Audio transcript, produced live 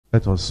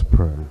Let us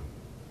pray.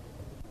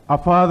 Our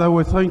Father,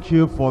 we thank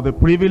you for the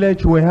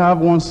privilege we have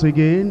once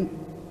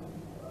again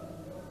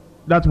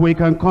that we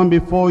can come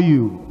before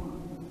you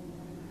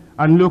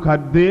and look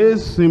at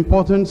this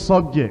important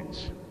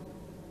subject.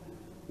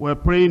 We're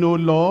praying, O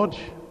Lord,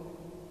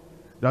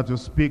 that you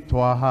speak to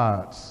our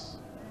hearts.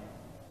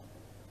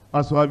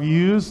 As we have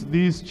used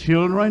these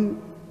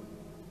children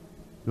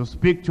to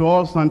speak to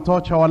us and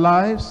touch our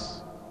lives,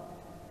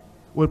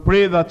 we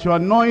pray that your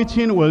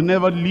anointing will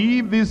never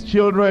leave these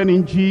children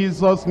in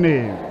Jesus'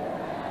 name.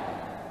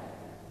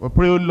 We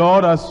pray, O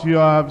Lord, as you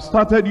have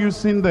started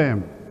using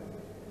them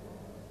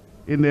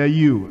in their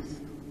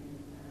youth,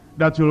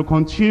 that you will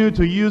continue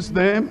to use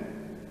them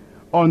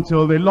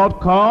until the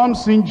Lord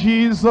comes in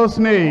Jesus'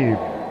 name.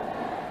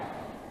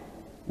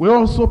 We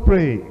also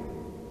pray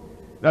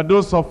that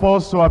those of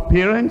us who are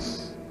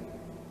parents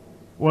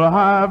will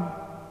have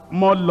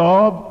more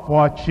love for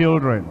our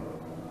children,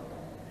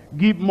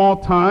 give more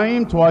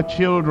time to our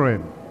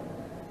children,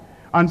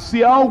 and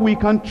see how we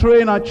can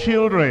train our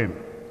children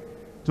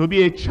to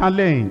be a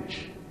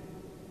challenge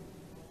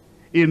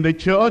in the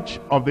church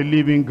of the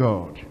living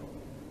God.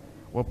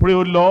 We pray,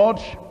 O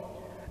Lord,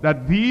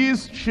 that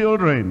these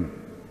children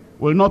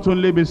will not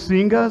only be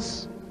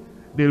singers,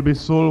 they'll be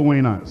soul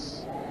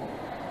winners.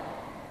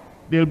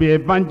 They'll be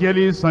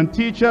evangelists and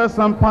teachers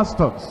and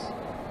pastors.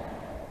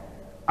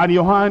 And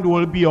your hand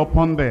will be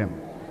upon them.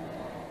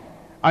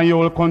 And you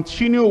will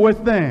continue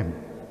with them.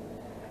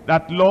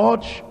 That,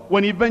 Lord,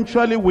 when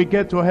eventually we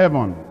get to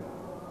heaven,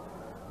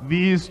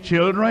 these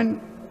children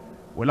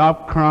will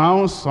have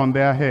crowns on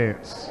their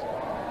heads.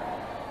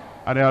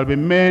 And there will be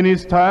many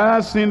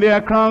stars in their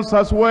crowns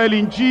as well,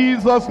 in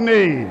Jesus'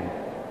 name.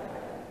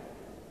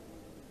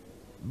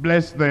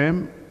 Bless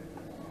them.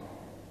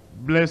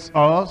 Bless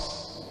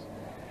us.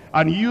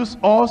 And use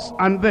us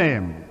and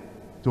them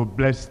to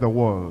bless the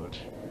world.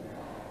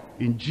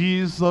 In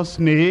Jesus'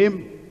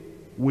 name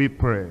we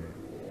pray.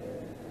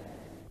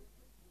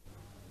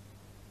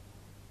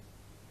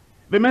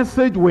 The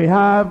message we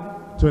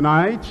have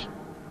tonight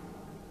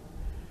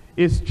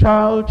is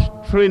child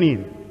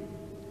training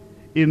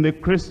in the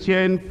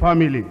Christian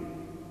family.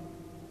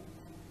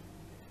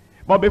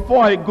 But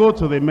before I go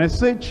to the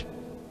message,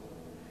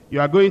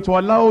 you are going to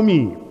allow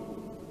me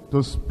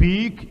to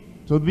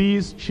speak to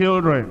these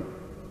children,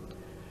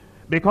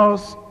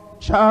 because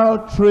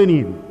child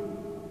training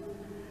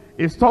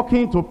is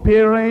talking to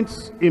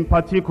parents in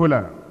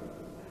particular,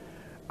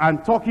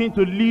 and talking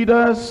to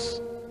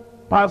leaders,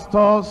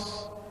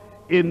 pastors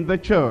in the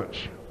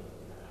church,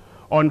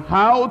 on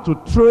how to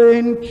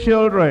train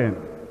children.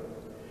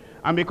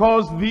 And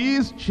because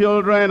these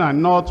children are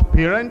not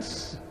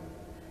parents,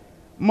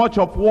 much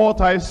of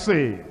what I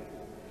say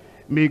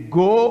may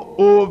go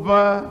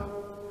over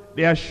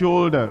their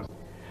shoulders.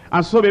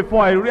 And so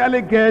before I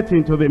really get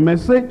into the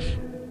message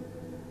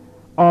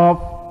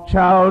of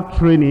child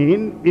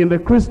training in the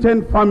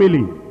Christian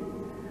family,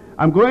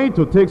 I'm going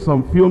to take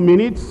some few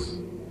minutes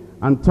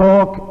and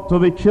talk to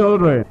the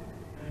children.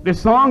 The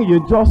song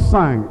you just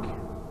sang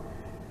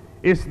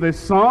is the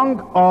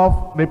song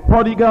of the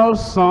prodigal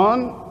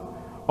son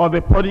or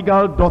the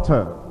prodigal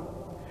daughter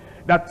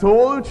that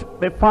told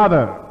the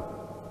father,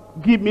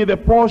 give me the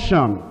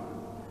portion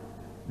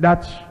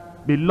that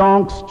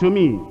belongs to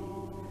me.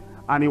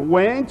 And he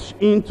went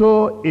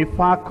into a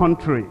far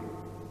country.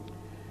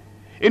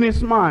 In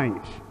his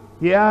mind,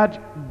 he had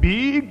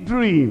big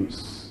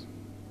dreams,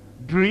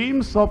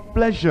 dreams of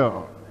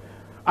pleasure,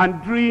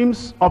 and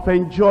dreams of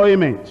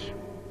enjoyment,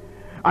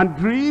 and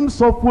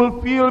dreams of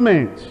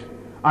fulfillment,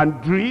 and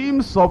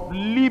dreams of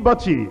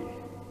liberty,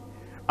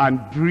 and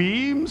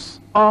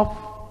dreams of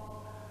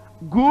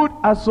good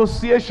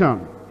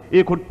association.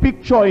 He could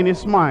picture in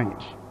his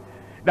mind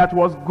that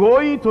was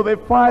going to the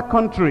far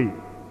country,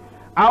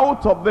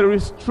 out of the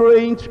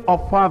restraint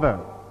of father,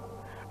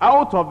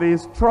 out of the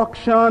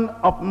instruction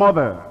of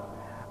mother,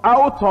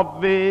 out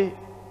of the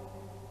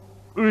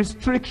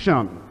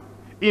restriction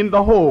in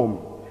the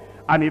home.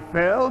 And he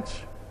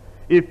felt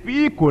if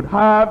he could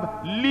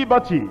have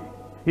liberty,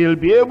 he'll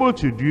be able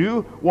to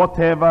do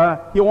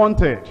whatever he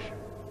wanted.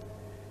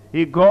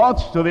 He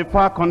got to the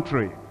far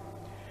country,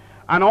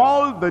 and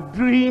all the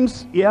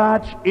dreams he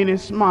had in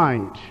his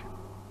mind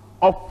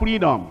of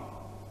freedom,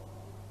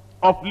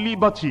 of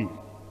liberty,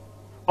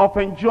 of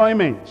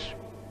enjoyment,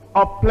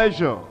 of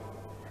pleasure,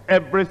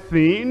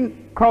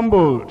 everything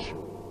crumbled.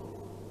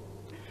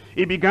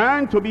 He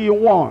began to be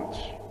in want.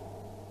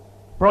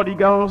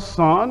 Prodigal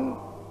son,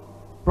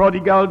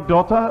 prodigal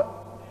daughter,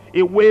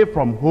 away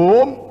from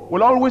home,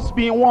 will always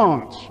be in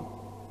want.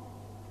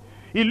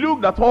 He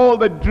looked at all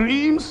the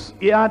dreams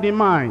he had in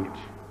mind.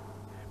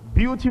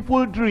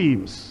 Beautiful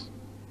dreams,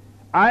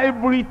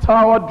 ivory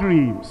tower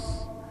dreams,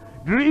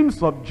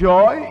 dreams of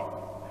joy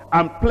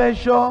and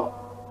pleasure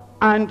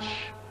and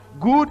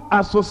good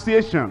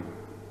association.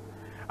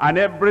 And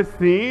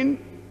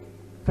everything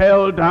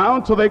fell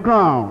down to the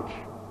ground.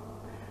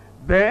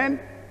 Then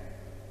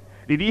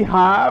did he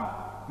have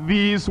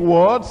these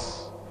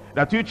words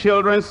that you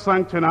children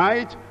sang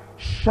tonight?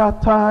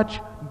 Shattered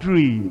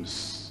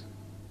dreams.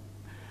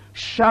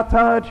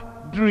 Shattered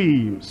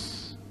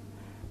dreams.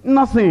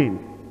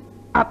 Nothing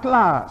at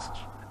last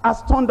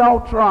has turned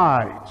out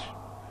right.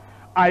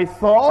 I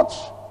thought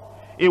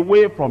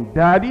away from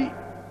daddy,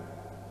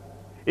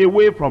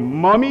 away from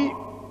mommy,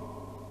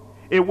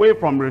 away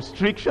from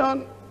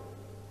restriction,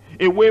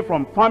 away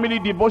from family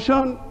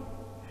devotion,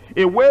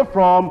 away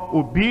from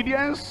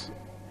obedience,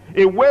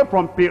 away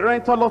from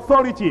parental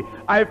authority.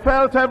 I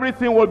felt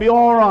everything will be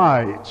all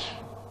right.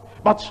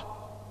 But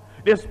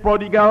this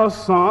prodigal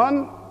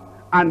son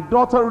and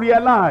daughter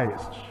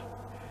realized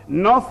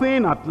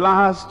nothing at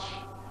last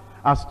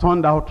has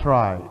turned out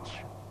right.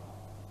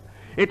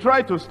 He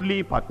tried to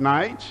sleep at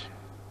night.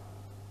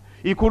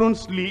 He couldn't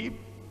sleep.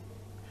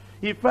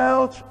 He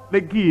felt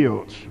the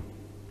guilt.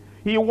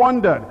 He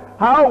wondered,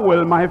 how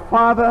will my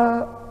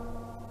father,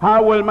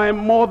 how will my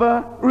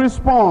mother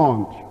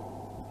respond?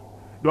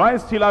 Do I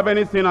still have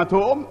anything at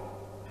home?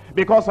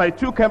 Because I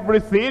took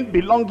everything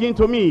belonging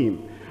to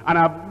me, and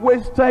I've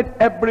wasted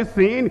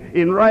everything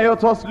in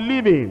riotous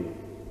living.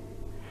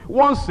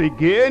 Once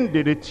again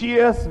did the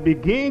tears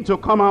begin to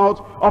come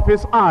out of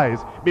his eyes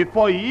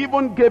before he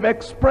even gave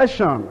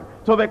expression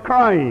to the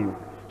crying.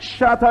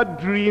 Shattered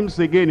dreams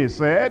again, he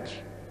said.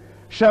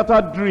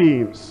 Shattered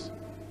dreams.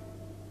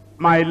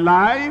 My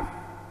life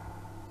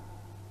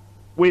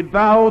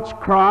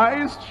without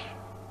Christ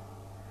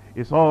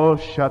is all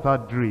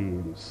shattered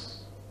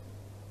dreams.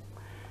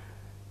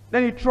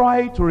 Then he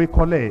tried to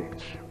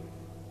recollect.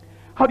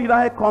 How did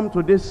I come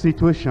to this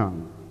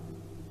situation?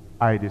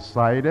 I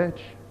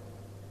decided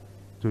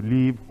to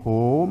leave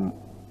home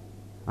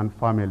and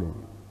family.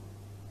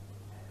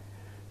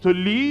 To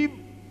leave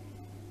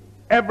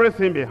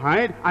everything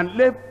behind and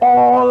live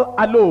all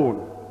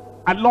alone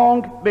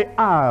along the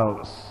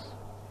aisles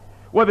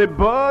where the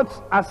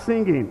birds are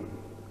singing,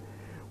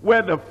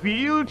 where the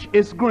field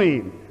is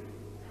green,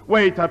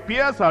 where it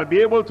appears I'll be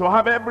able to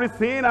have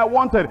everything I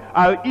wanted.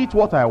 I'll eat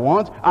what I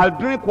want, I'll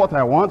drink what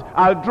I want,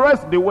 I'll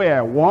dress the way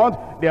I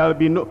want. There'll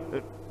be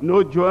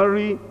no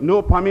jewelry,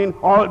 no palming,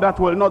 all that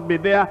will not be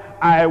there.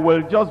 I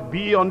will just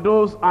be on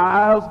those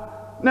aisles,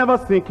 never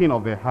thinking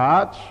of the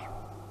heart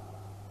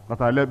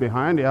that I left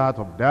behind, the heart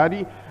of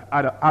daddy,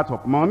 the heart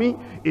of mommy,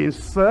 in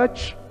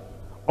search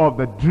of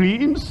the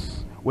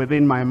dreams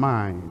within my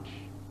mind.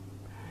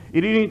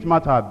 It didn't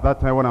matter at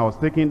that time when I was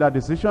taking that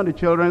decision, the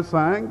children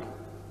sang.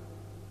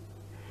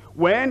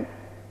 When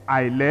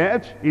I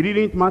left, it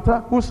didn't matter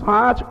whose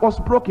heart was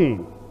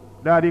broken.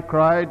 Daddy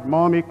cried,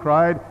 mommy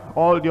cried,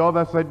 all the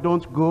others said,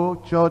 don't go,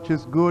 church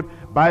is good,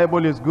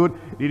 Bible is good.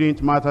 It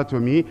didn't matter to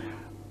me.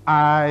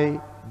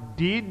 I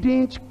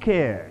didn't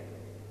care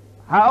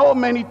how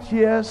many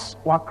tears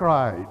were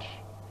cried.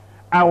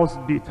 I was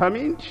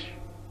determined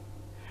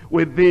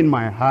within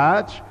my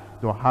heart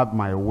to have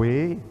my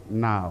way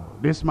now.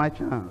 This is my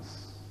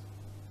chance.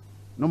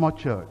 No more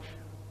church.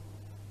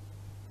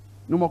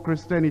 No more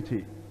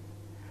Christianity.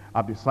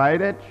 I've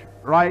decided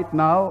right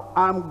now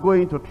I'm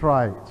going to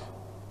try it.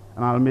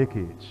 And I'll make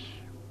it.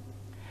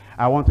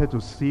 I wanted to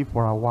see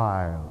for a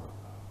while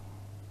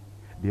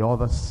the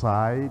other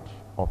side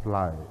of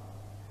life.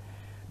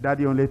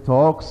 Daddy only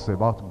talks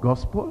about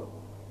gospel,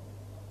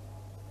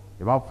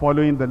 about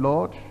following the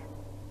Lord,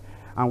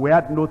 and we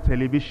had no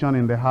television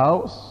in the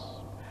house.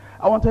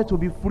 I wanted to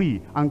be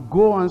free and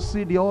go and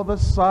see the other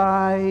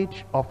side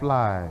of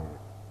life.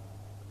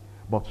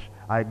 But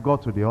I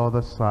got to the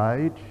other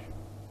side.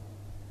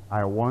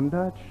 I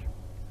wandered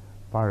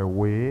far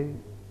away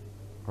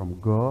from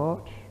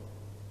God.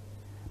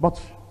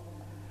 But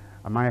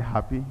am I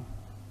happy?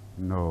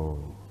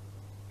 No.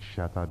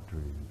 Shattered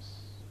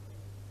dreams.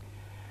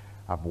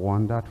 I've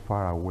wandered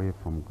far away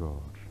from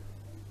God.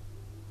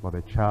 But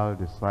the child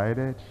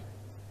decided,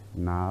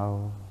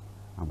 now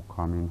I'm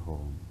coming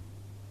home.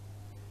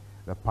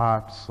 The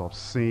paths of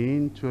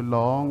sin too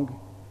long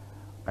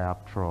I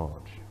have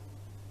trod.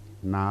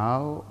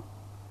 Now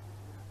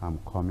I'm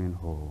coming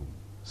home.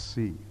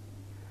 See,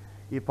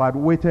 if I'd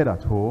waited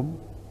at home,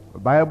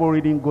 Bible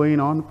reading going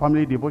on,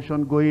 family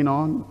devotion going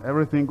on,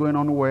 everything going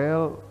on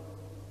well,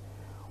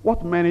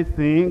 what many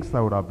things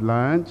I would have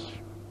learned.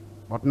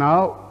 But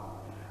now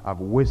I've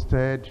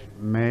wasted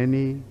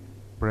many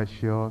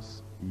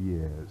precious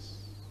years.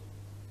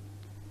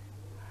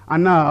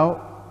 And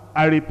now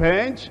I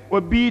repent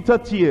with bitter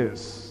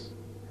tears.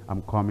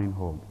 I'm coming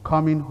home.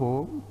 Coming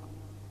home.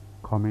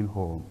 Coming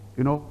home.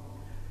 You know,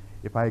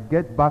 if I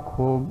get back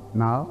home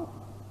now,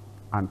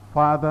 and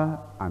father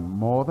and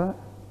mother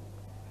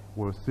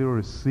will still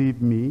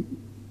receive me,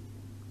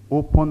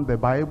 open the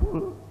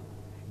Bible,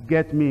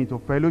 get me into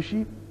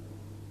fellowship,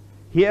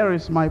 here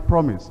is my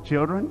promise,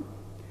 children.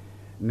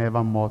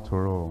 Never more to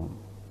roam.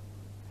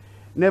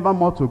 Never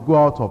more to go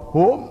out of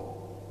home.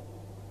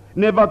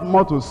 Never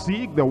more to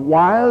seek the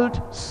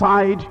wild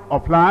side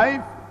of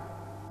life.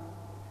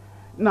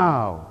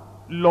 Now,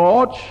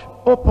 Lord,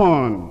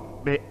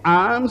 open the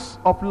arms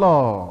of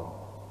love,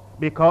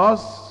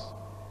 because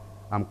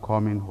I'm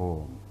coming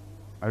home.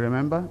 I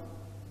remember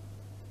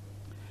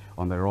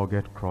on the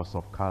rugged cross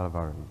of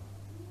Calvary.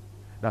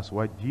 That's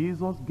why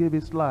Jesus gave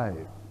his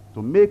life,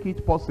 to make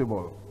it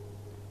possible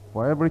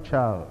for every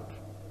child,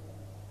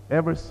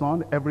 every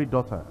son, every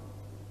daughter,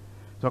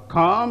 to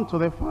come to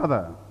the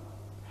Father.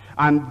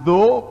 And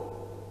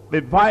though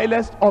the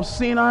vilest of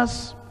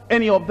sinners,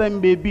 any of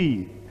them may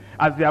be,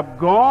 as they have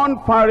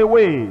gone far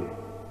away,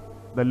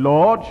 the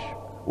Lord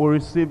will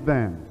receive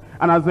them.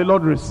 And as the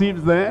Lord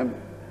receives them,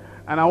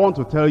 and I want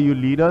to tell you,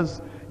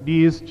 leaders,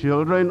 these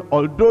children,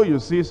 although you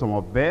see some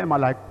of them are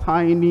like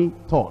tiny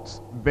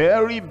tots,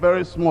 very,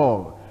 very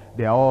small,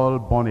 they are all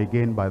born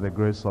again by the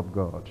grace of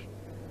God.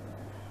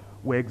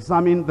 We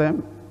examine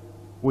them,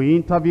 we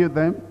interview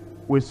them,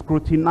 we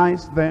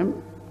scrutinize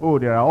them. Oh,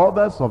 there are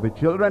others of the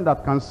children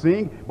that can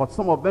sing, but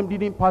some of them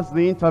didn't pass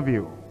the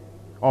interview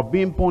of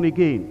being born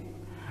again.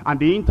 And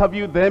they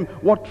interviewed them,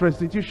 what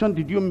restitution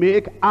did you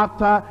make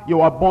after you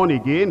were born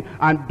again?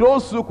 And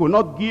those who could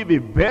not give a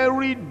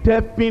very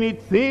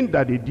definite thing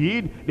that they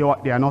did,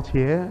 they are not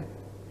here.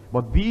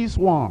 But these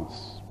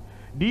ones,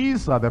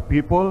 these are the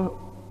people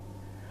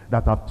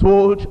that have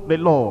told the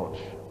Lord,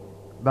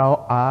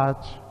 thou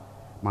art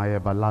my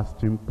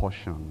everlasting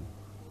portion.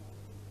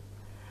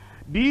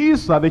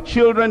 These are the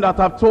children that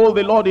have told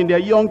the Lord in their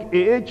young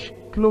age,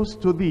 close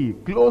to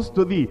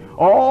thee,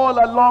 all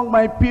along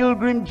my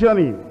pilgrim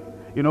journey.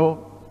 You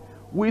know,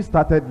 we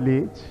started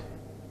late.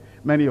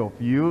 Many of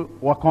you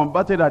were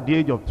converted at the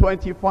age of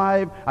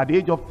 25, at the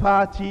age of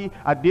 30,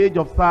 at the age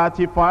of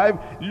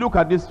 35. Look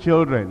at these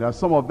children. There are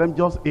some of them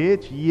just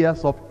 8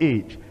 years of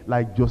age,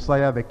 like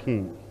Josiah the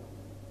king.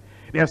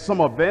 There are some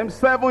of them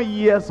 7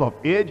 years of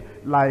age,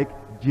 like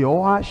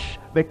Jehoash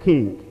the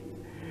king.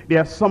 There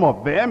are some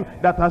of them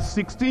that are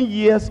 16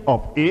 years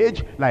of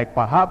age, like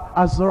perhaps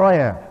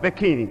Azariah the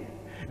king.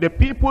 The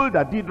people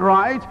that did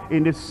right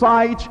in the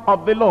sight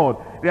of the Lord.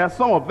 There are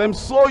some of them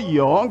so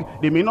young,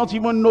 they may not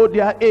even know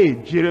their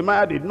age.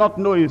 Jeremiah did not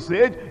know his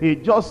age. He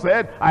just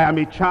said, I am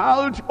a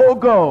child, O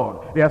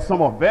God. There are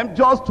some of them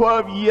just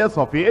 12 years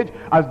of age,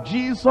 as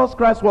Jesus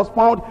Christ was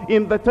found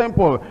in the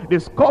temple,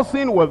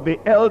 discussing with the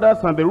elders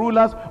and the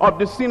rulers of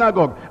the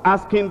synagogue,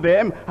 asking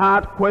them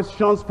hard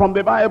questions from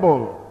the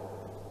Bible.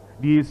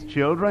 These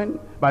children,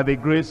 by the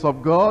grace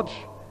of God,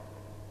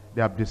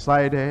 they have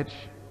decided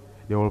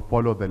they will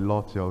follow the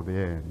Lord till the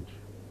end.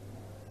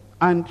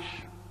 And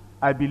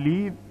I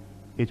believe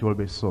it will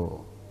be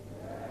so.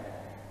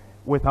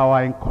 With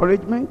our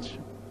encouragement,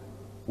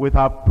 with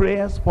our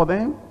prayers for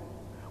them,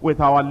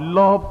 with our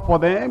love for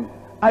them,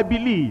 I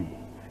believe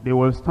they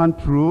will stand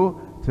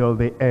true till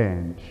the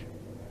end.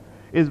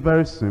 It's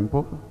very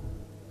simple.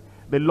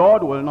 The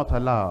Lord will not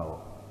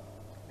allow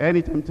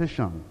any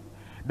temptation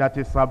that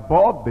is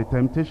above the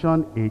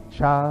temptation a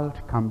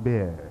child can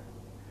bear.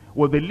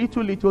 With the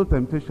little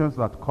temptations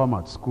that come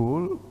at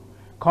school,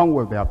 come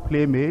with their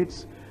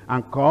playmates,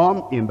 and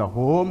come in the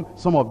home,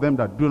 some of them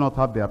that do not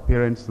have their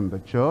parents in the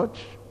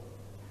church,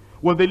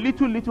 with the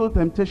little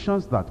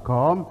temptations that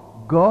come,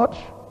 God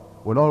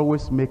will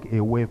always make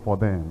a way for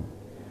them,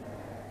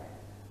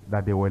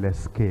 that they will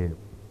escape,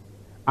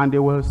 and they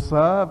will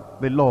serve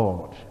the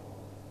Lord.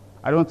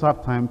 I don't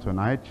have time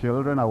tonight,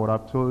 children. I would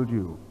have told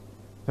you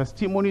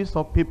testimonies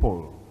of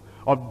people,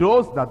 of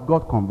those that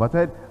got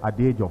converted at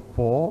the age of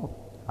 4,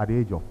 at the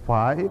age of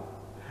 5.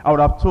 I would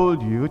have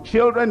told you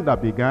children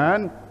that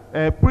began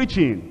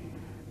preaching.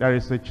 There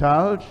is a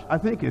child, I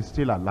think he's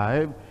still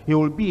alive. He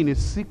will be in his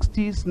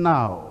 60s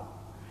now.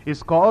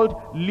 It's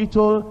called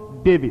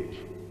Little David.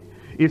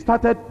 He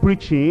started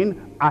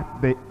preaching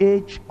at the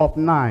age of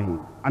 9,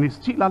 and he's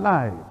still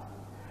alive.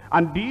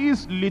 And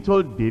this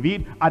little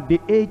David, at the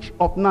age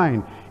of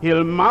 9,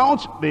 he'll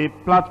mount the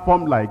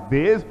platform like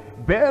this,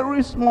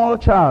 very small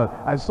child.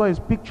 I saw his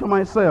picture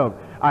myself.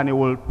 And he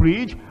will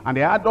preach, and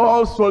the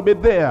adults will be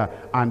there,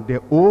 and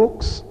the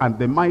oaks and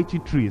the mighty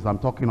trees, I'm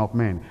talking of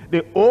men,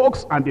 the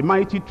oaks and the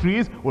mighty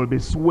trees will be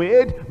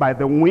swayed by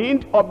the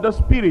wind of the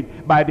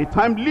Spirit. By the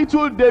time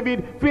little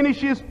David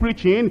finishes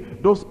preaching,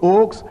 those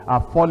oaks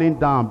are falling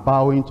down,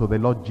 bowing to the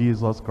Lord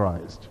Jesus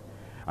Christ.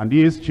 And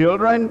these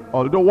children,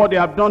 although what they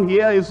have done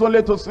here is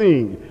only to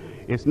sing,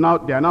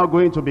 they are now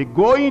going to be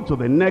going to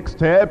the next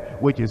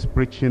step, which is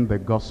preaching the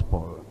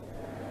gospel.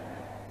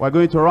 We're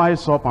going to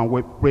rise up and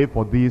we pray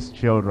for these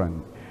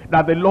children,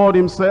 that the Lord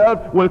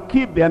himself will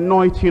keep the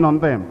anointing on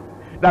them,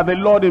 that the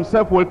Lord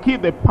himself will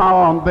keep the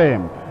power on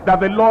them, that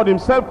the Lord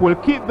himself will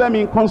keep them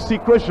in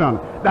consecration,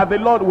 that the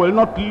Lord will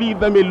not leave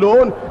them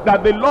alone,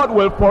 that the Lord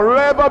will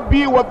forever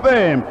be with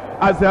them,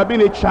 as they have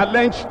been a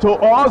challenge to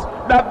us,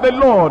 that the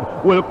Lord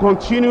will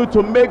continue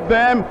to make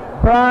them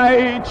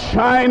bright,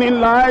 shining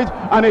light,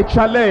 and a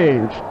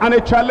challenge,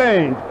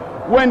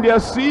 When they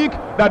are sick,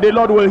 that the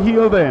Lord will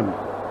heal them.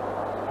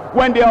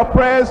 When they are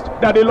oppressed,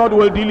 that the Lord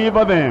will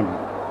deliver them.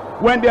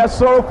 When they are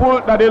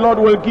sorrowful, that the Lord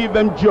will give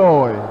them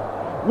joy.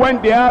 When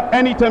they have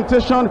any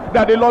temptation,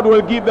 that the Lord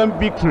will give them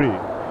victory.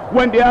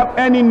 When they have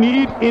any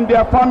need in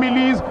their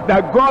families,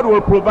 that God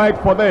will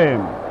provide for them.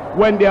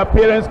 When their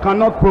parents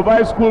cannot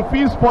provide school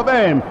fees for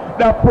them,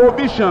 that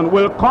provision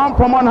will come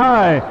from on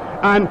high,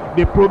 and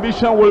the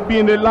provision will be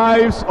in the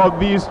lives of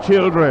these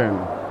children.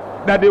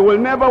 That they will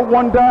never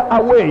wander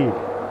away,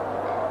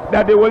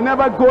 that they will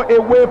never go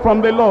away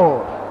from the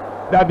Lord,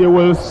 that they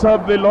will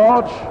serve the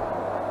Lord.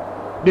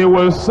 They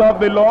will serve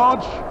the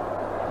Lord.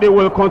 They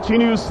will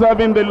continue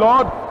serving the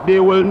Lord. They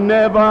will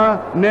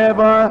never,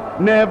 never,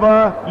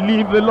 never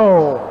leave the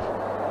Lord.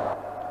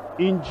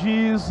 In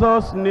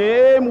Jesus'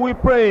 name we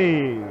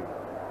pray.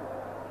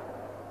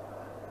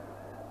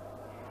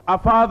 Our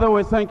Father,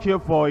 we thank you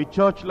for a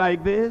church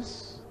like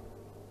this,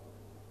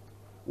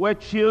 where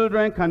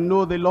children can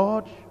know the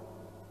Lord,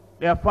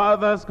 their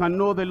fathers can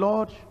know the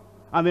Lord,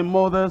 and the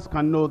mothers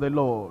can know the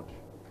Lord.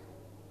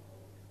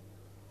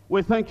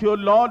 We thank you,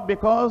 Lord,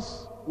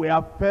 because we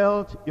have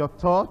felt your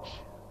touch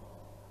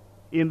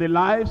in the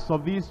lives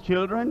of these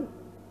children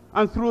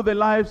and through the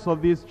lives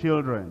of these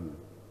children.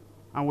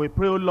 And we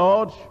pray,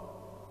 Lord,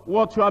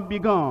 what you have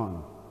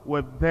begun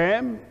with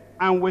them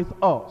and with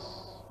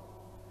us,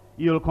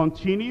 you'll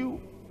continue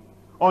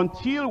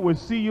until we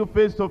see you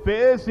face to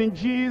face, in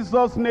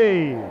Jesus'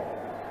 name.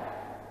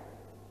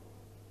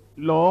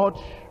 Lord,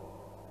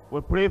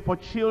 we pray for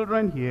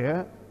children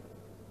here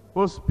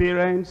whose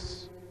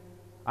parents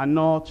are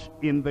not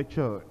in the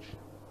church.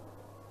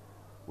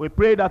 We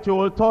pray that you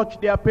will touch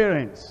their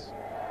parents.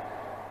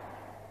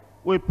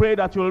 We pray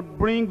that you will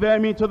bring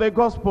them into the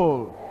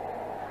gospel.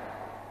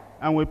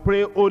 And we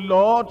pray, oh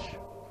Lord,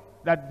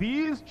 that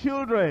these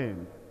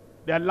children,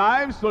 their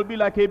lives will be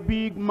like a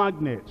big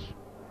magnet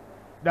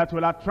that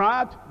will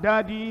attract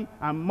daddy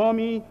and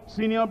mommy,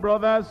 senior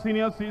brothers,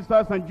 senior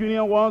sisters, and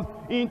junior ones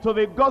into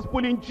the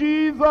gospel, in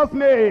Jesus'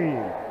 name.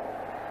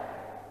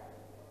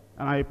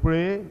 And I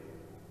pray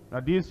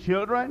that these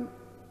children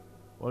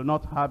will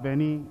not have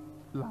any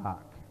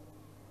lack.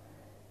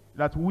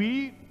 That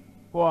we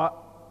who are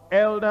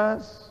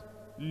elders,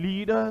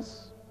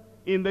 leaders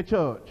in the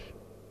church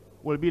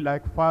will be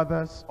like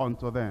fathers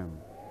unto them,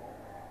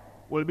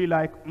 will be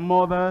like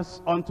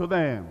mothers unto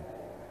them.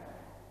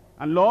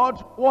 And Lord,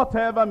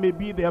 whatever may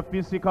be their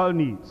physical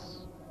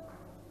needs,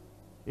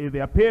 if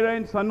their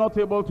parents are not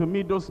able to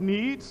meet those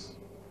needs,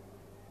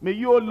 may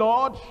you,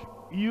 Lord,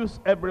 use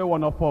every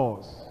one of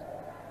us,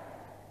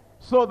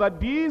 so that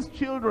these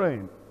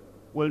children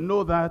will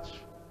know that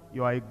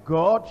you are a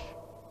God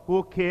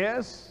who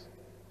cares,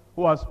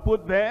 who has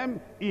put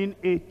them in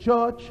a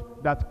church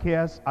that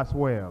cares as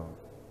well.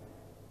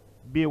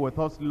 Be with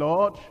us,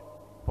 Lord,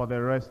 for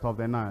the rest of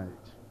the night.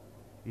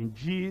 In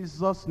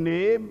Jesus'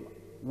 name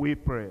we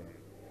pray.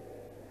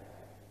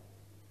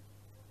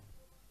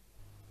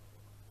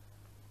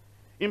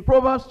 In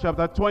Proverbs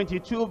chapter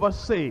 22, verse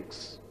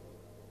 6,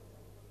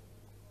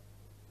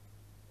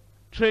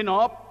 train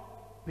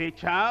up a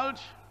child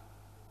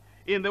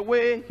in the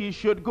way he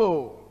should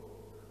go,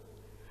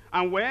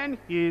 and when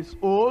he is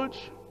old,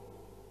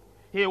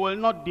 he will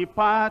not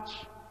depart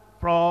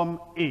from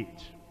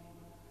it.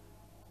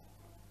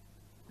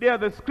 There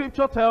the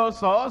scripture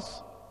tells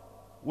us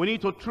we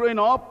need to train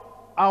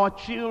up our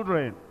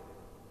children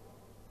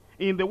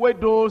in the way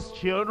those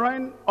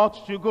children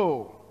ought to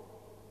go.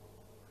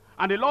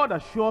 And the Lord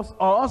assures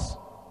us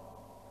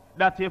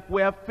that if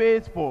we are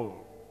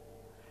faithful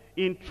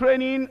in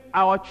training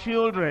our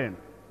children,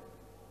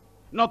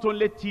 not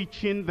only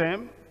teaching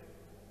them,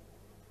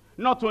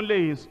 not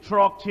only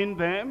instructing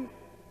them,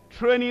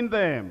 training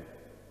them.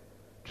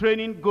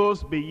 Training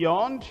goes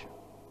beyond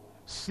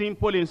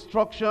simple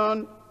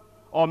instruction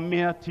or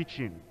mere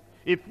teaching.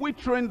 If we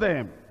train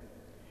them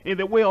in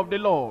the way of the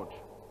Lord,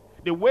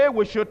 the way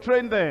we should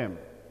train them,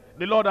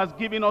 the Lord has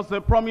given us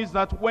the promise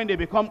that when they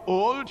become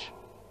old,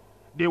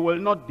 they will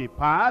not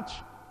depart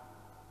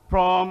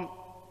from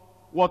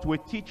what we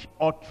teach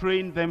or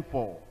train them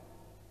for.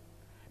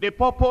 The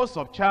purpose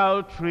of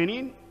child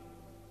training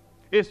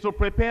is to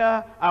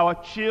prepare our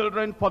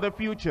children for the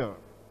future.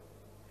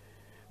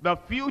 The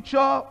future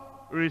of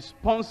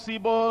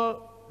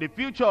responsible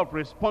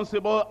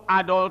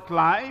adult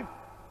life,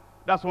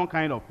 that's one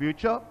kind of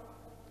future.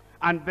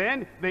 And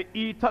then the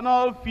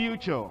eternal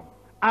future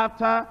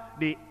after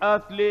the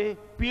earthly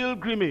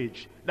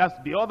pilgrimage, that's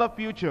the other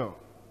future.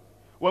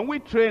 When we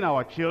train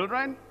our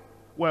children,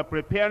 we're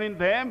preparing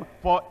them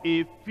for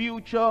a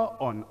future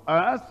on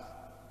earth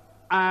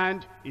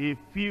and a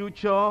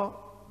future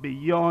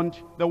beyond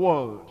the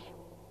world.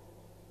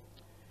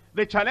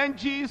 The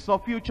challenges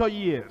of future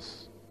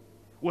years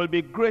will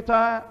be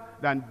greater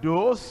than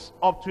those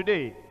of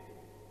today.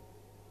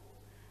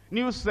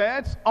 New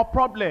sets of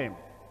problems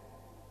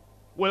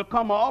will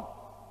come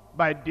up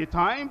by the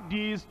time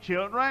these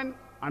children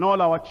and all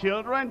our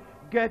children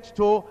get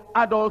to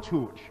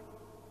adulthood.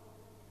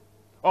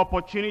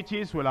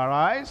 Opportunities will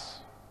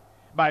arise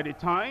by the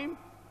time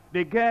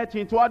they get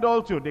into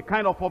adulthood, the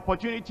kind of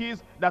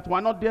opportunities that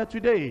were not there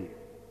today.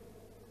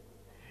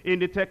 In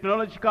the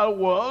technological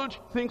world,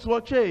 things will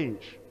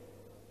change.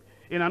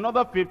 In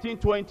another 15,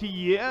 20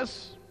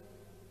 years,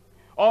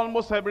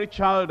 almost every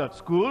child at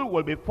school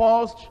will be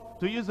forced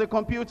to use a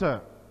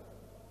computer.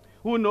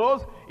 Who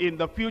knows, in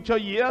the future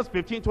years,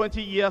 15,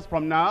 20 years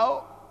from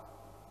now,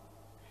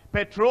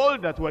 petrol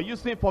that we're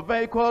using for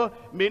vehicle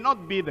may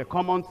not be the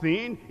common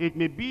thing. It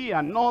may be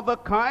another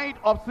kind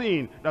of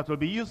thing that will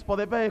be used for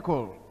the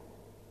vehicle.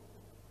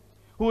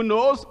 Who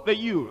knows the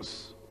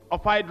use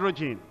of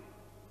hydrogen?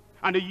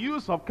 and the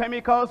use of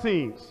chemical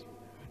things,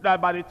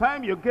 that by the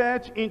time you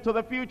get into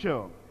the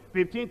future,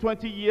 15,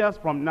 20 years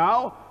from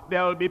now,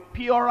 there will be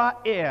purer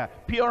air,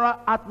 purer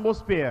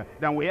atmosphere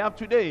than we have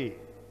today.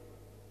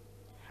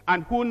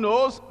 And who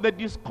knows the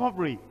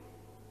discovery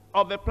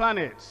of the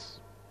planets,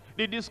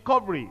 the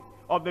discovery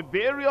of the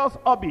various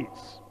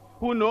orbits,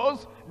 who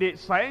knows the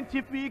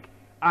scientific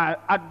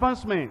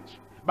advancement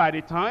by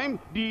the time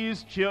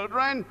these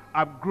children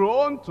have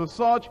grown to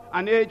such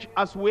an age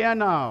as we are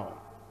now.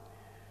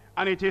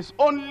 And it is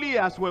only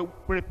as we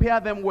prepare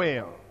them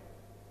well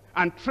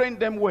and train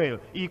them well,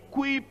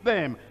 equip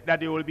them, that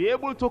they will be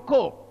able to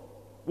cope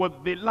with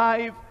the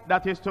life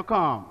that is to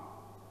come.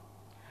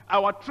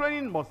 Our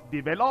training must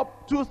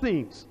develop two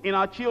things in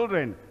our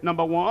children.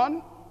 Number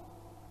one,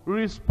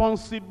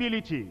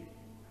 responsibility.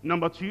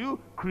 Number two,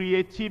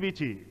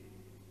 creativity.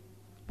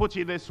 Put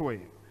it this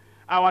way: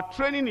 our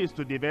training is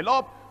to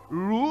develop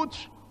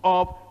roots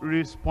of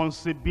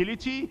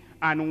responsibility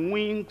and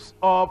wings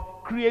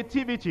of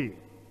creativity.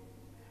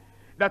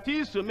 That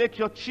is to make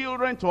your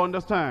children to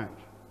understand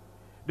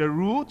the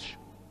root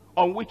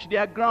on which they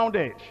are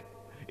grounded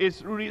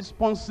is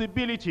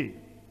responsibility.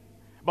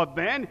 But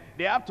then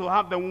they have to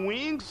have the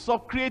wings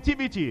of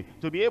creativity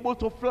to be able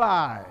to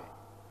fly,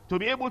 to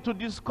be able to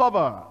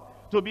discover,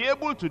 to be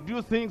able to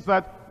do things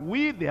that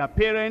we, their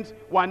parents,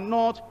 were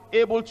not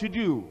able to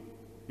do.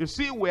 You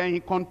see, we're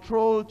in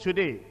control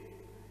today,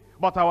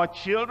 but our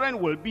children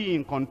will be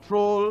in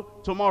control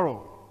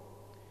tomorrow.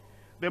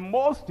 The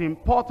most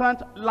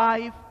important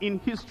life in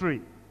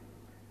history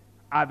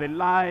are the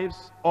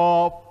lives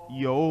of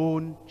your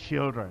own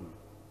children.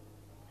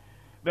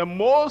 The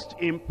most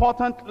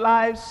important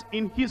lives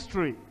in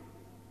history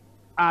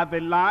are the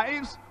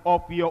lives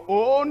of your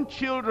own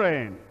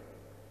children.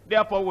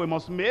 Therefore, we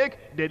must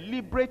make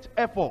deliberate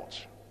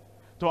effort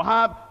to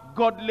have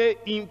godly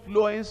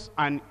influence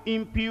and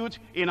input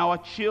in our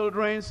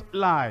children's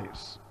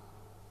lives.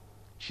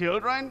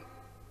 Children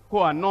who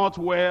are not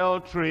well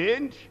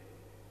trained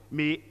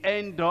may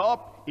end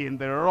up in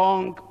the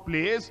wrong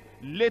place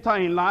later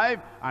in life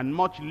and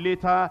much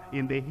later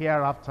in the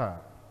hereafter.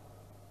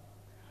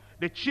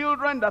 The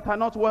children that are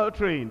not well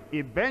trained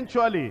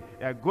eventually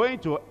are going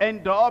to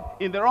end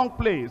up in the wrong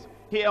place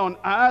here on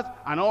earth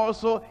and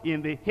also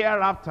in the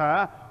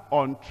hereafter.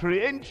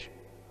 Untrained,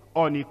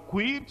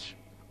 unequipped,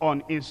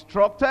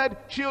 uninstructed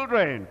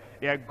children,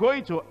 they are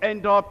going to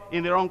end up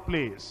in the wrong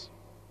place.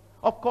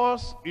 Of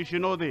course, you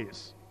should know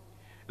this,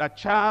 that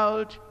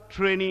child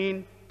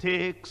training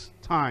takes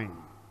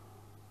time.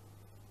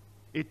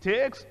 It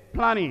takes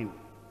planning.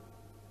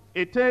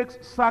 It takes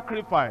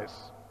sacrifice.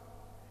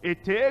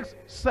 It takes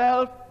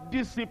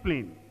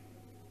self-discipline.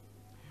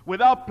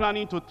 Without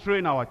planning to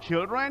train our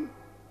children,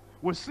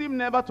 we seem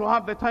never to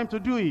have the time to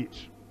do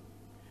it.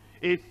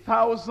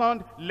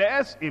 1,000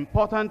 less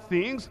important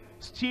things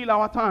steal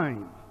our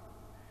time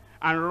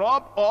and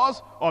rob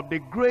us of the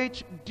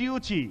great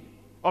duty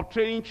of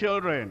training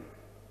children.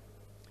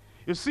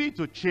 You see,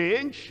 to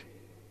change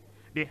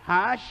the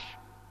harsh,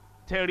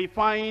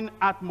 terrifying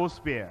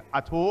atmosphere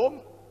at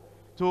home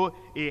to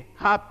a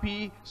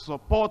happy,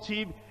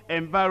 supportive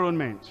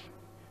environment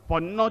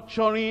for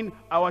nurturing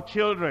our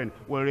children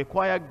will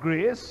require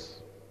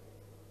grace,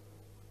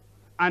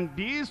 and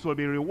this will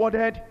be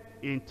rewarded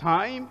in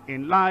time,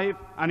 in life,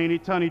 and in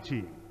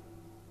eternity.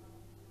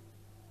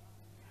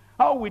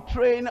 How we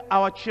train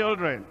our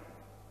children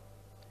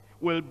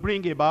will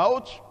bring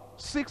about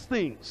 6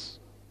 things.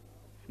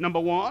 Number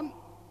one,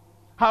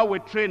 how we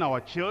train our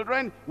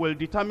children will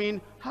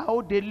determine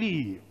how they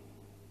live.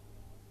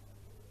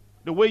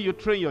 The way you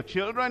train your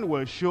children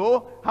will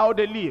show how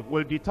they live,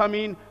 will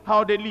determine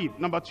how they live.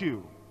 Number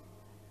 2,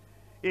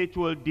 it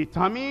will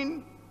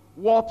determine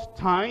what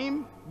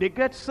time they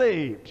get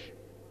saved.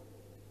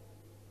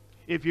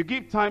 If you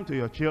give time to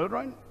your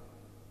children,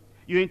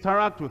 you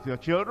interact with your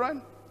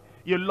children,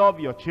 you love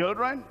your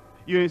children,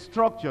 you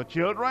instruct your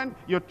children,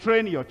 you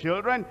train your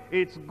children,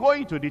 it's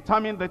going to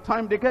determine the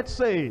time they get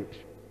saved.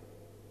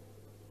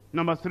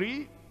 Number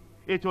 3,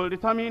 it will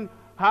determine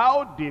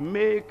how they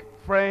make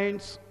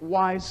friends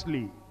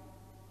wisely.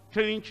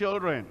 Training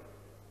children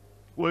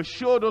will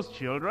show those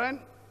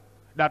children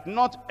that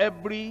not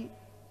every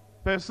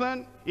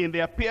person in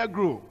their peer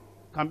group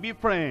can be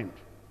friend.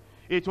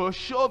 It will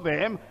show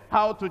them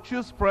how to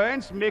choose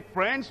friends, make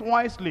friends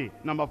wisely.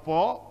 Number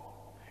 4,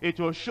 it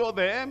will show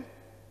them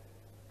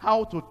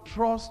how to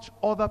trust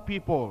other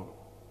people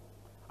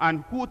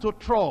and who to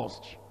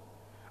trust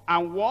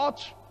and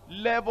what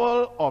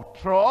level of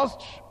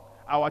trust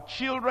our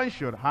children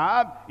should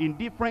have in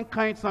different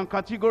kinds and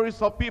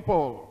categories of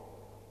people.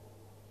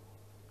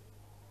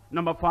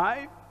 Number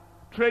 5,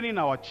 training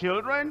our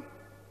children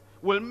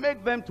will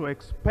make them to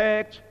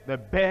expect the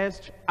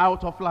best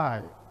out of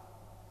life.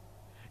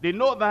 They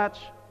know that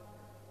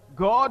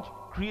God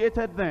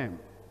created them,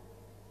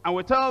 and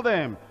we tell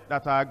them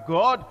that our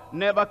God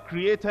never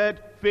created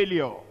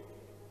failure.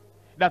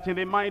 That in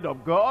the mind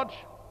of God,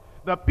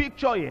 the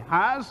picture He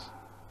has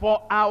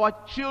for our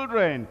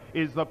children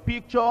is the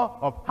picture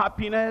of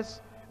happiness,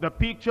 the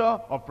picture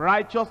of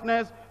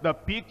righteousness, the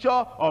picture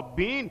of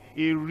being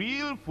a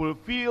real,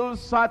 fulfilled,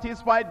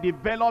 satisfied,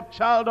 developed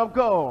child of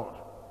God.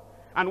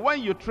 And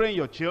when you train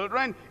your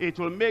children, it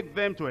will make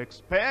them to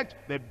expect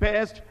the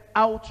best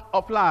out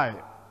of life.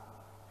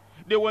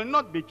 They will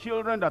not be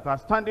children that are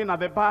standing at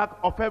the back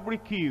of every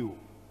queue.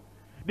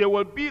 They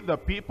will be the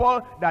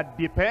people that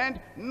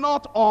depend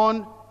not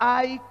on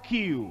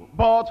IQ,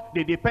 but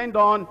they depend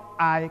on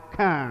I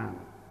can.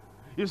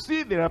 You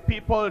see, there are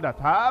people that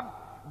have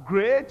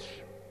great,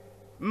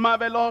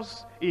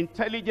 marvelous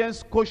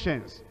intelligence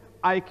quotients,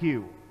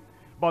 IQ.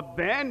 But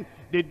then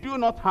they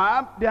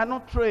are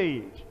not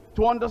trained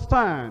to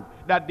understand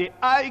that the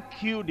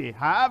IQ they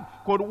have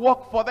could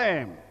work for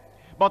them.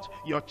 But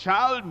your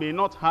child may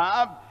not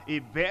have a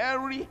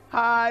very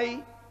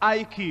high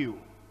IQ.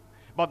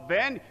 But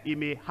then he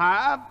may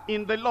have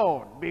in the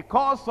Lord,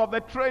 because of the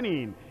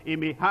training, he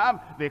may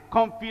have the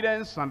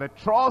confidence and the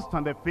trust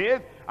and the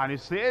faith, and he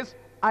says,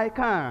 I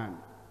can.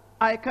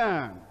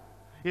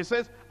 He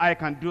says, I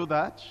can do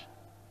that.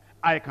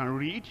 I can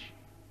read.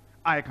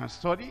 I can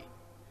study.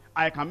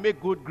 I can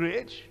make good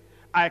grades.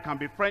 I can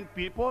befriend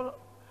people.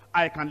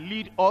 I can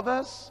lead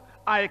others.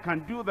 I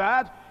can do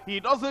that.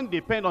 It doesn't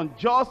depend on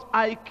just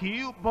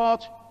IQ,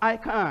 but I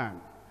can.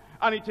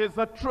 And it is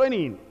the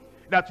training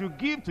that you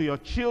give to your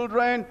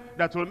children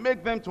that will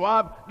make them to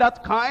have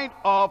that kind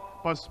of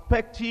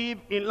perspective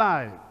in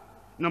life.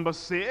 Number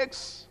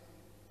 6,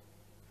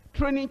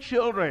 training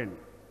children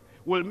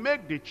will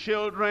make the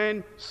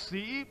children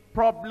see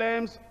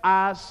problems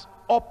as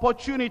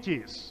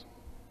opportunities,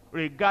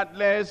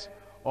 regardless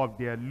of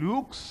their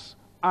looks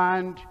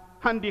and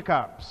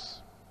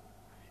handicaps.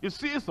 You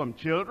see, some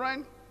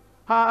children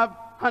have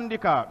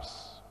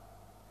handicaps.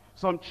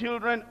 Some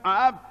children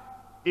have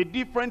a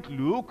different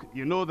look,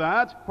 you know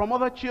that, from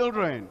other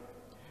children.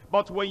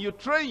 But when you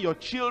train your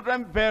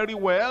children very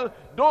well,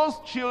 those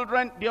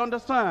children, they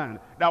understand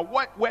that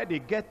where they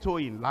get to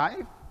in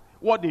life,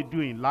 what they do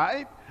in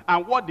life,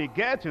 and what they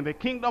get in the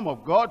kingdom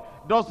of God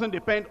doesn't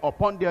depend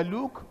upon their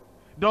look,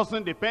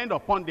 doesn't depend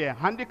upon their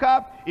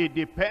handicap. It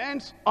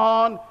depends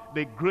on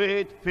the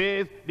great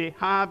faith they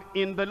have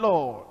in the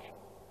Lord.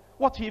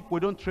 What if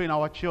we don't train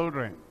our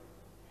children?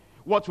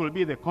 What will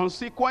be the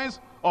consequence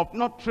of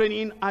not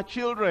training our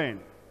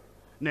children?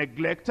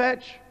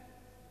 Neglected,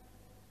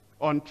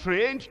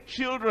 untrained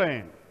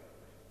children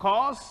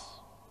cause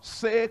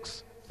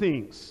 6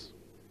 things,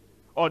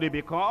 or they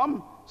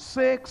become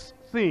 6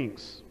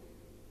 things.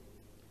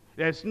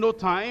 There's no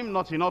time,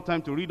 not enough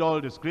time to read all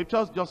the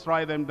scriptures, just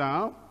write them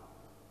down.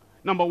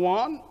 Number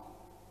 1,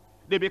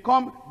 they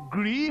become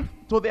grief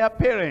to their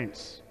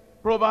parents.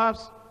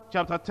 Proverbs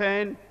chapter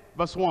 10,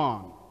 verse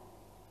 1.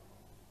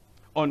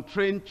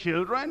 Untrained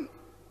children,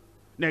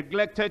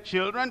 neglected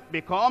children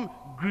become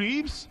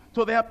griefs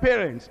to their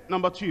parents.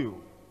 Number 2,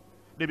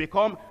 they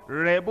become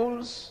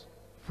rebels,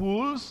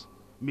 fools,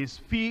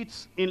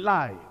 misfits in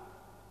life.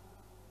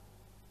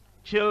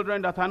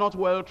 Children that are not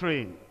well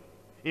trained,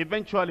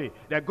 eventually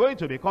they're going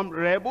to become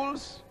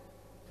rebels,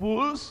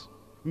 fools,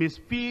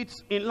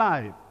 misfits in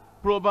life.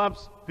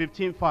 Proverbs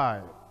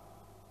 15:5.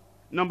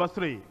 Number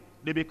 3,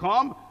 they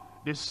become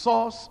the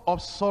source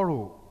of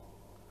sorrow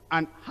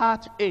and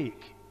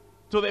heartache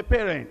to the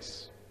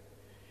parents.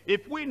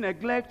 If we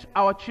neglect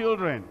our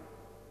children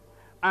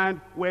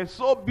and we're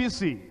so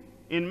busy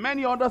in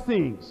many other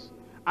things,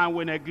 and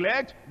we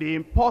neglect the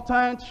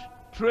important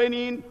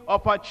training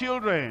of our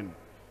children,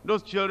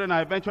 those children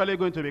are eventually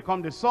going to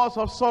become the source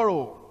of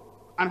sorrow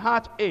and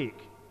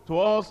heartache to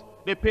us,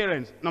 the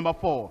parents. Number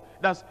 4,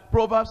 that's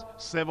Proverbs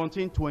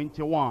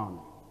 17:21.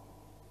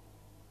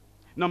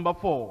 Number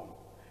 4,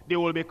 they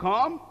will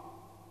become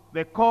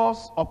the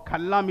cause of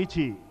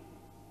calamity,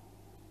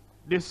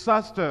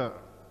 disaster,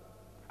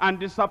 and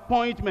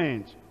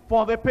disappointment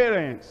for the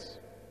parents.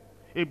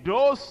 If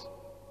those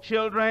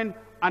children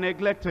are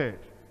neglected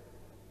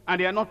and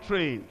they are not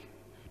trained,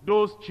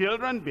 those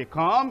children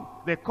become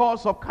the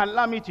cause of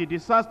calamity,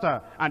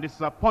 disaster, and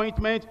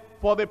disappointment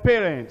for the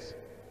parents.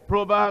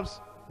 Proverbs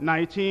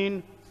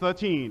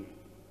 19:13.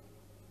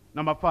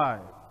 Number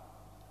 5,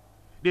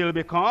 they will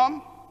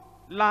become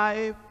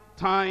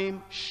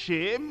lifetime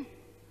shame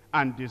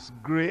and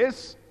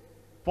disgrace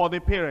for the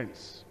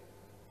parents.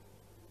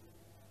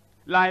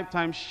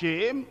 Lifetime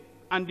shame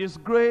and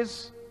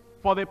disgrace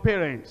for the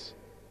parents.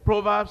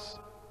 Proverbs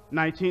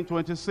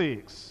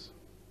 19:26.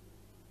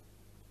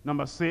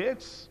 Number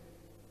 6,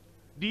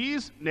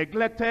 these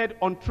neglected,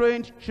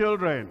 untrained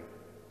children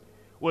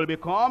will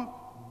become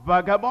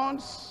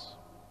vagabonds,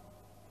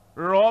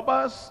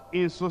 robbers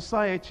in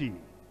society,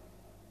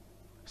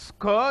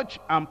 scourge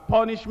and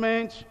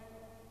punishment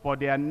for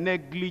their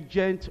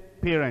negligent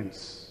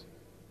parents.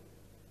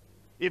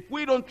 If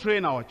we don't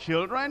train our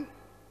children,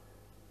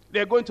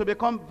 they're going to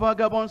become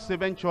vagabonds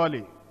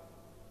eventually.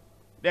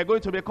 They're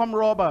going to become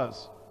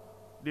robbers.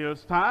 They'll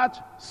start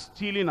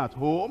stealing at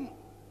home.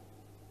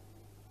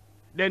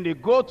 Then they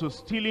go to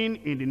stealing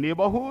in the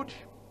neighborhood.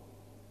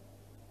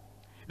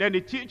 Then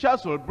the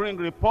teachers will bring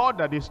report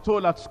that they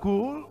stole at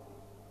school.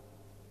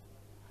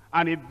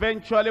 And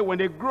eventually when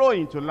they grow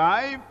into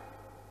life,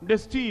 they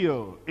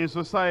steal in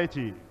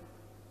society,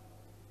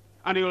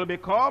 and it will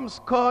become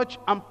scourge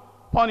and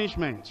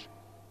punishment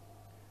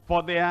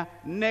for their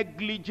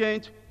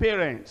negligent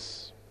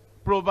parents.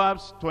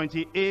 Proverbs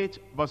 28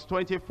 verse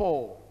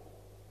 24.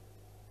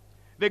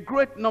 The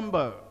great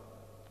number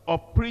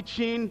of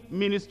preaching,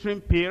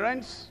 ministering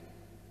parents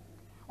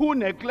who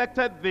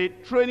neglected the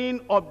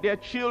training of their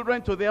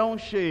children to their own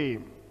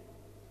shame,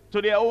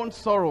 to their own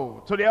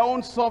sorrow, to their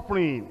own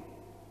suffering,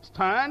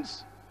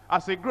 stands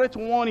as a great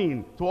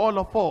warning to all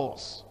of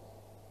us.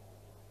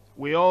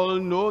 We all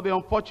know the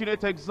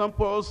unfortunate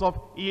examples of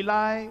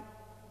Eli,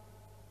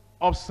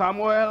 of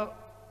Samuel,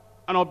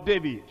 and of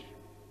David.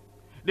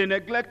 They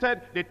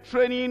neglected the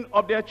training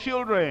of their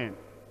children.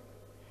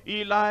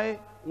 Eli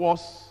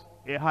was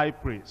a high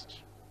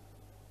priest,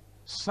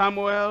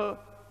 Samuel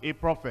a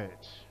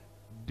prophet,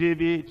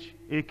 David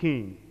a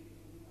king.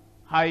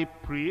 High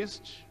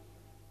priest,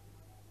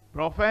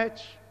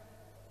 prophet,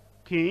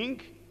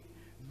 king,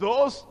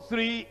 those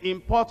three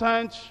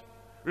important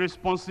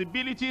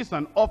responsibilities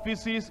and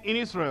offices in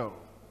Israel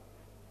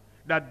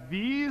that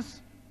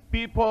these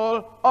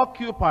people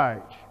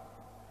occupied,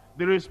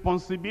 the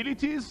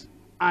responsibilities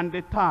and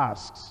the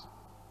tasks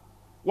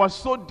were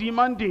so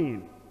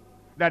demanding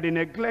that they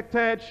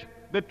neglected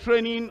the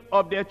training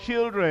of their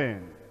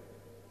children.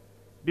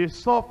 They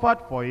suffered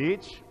for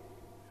it,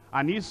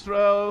 and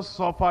Israel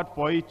suffered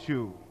for it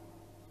too.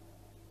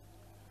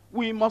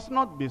 We must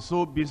not be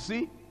so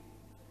busy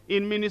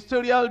in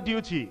ministerial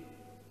duty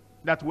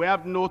that we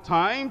have no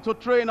time to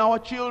train our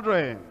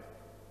children.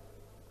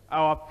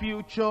 Our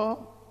future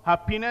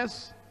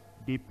happiness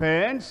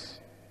depends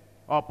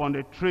upon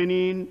the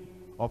training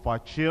of our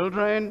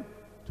children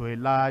to a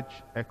large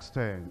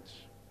extent.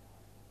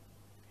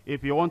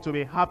 If you want to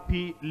be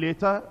happy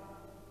later,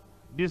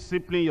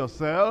 discipline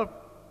yourself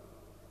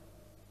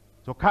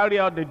to carry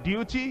out the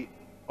duty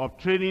of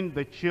training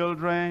the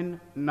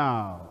children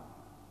now.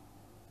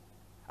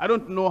 I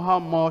don't know how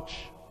much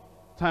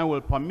time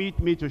will permit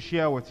me to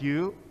share with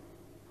you,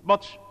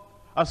 but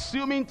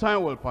assuming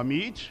time will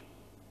permit,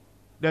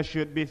 there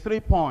should be 3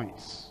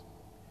 points.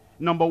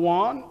 Number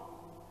one,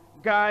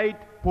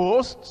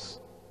 guideposts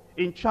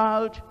in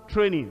child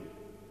training.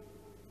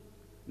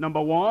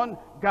 Number one,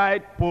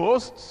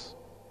 guideposts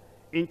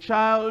in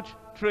child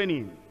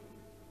training.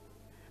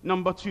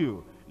 Number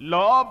two,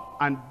 love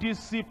and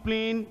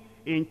discipline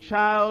in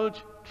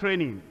child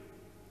training.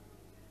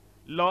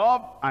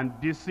 Love and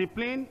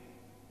discipline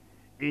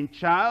in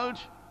child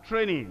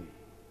training.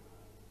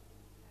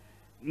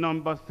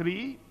 Number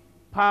three,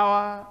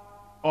 power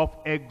of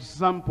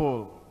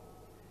example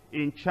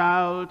in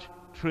child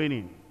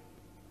training.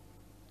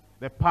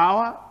 The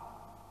power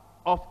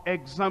of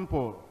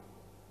example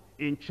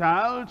in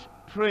child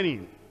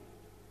training.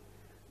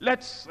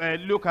 Let's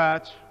look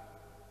at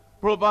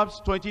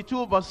Proverbs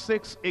 22 verse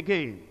 6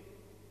 again.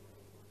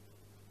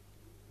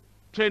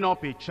 Train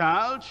up a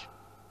child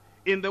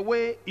in the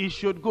way he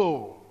should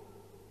go,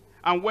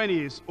 and when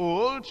he is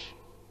old,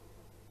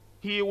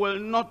 he will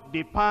not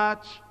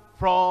depart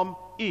from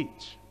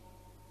it.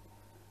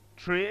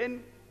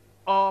 Train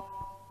up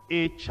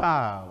a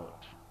child.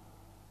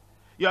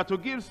 You have to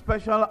give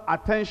special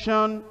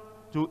attention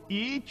to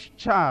each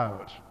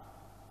child,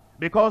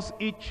 because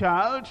each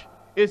child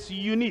is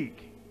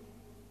unique.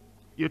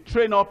 You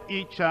train up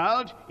each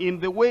child in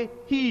the way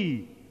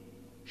he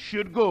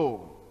should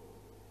go.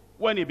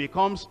 When he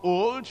becomes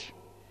old,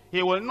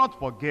 he will not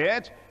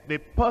forget the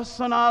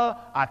personal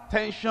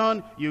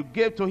attention you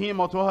gave to him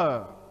or to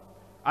her,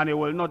 and he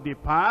will not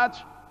depart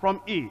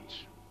from it.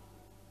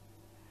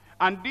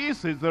 And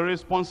this is the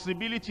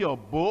responsibility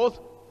of both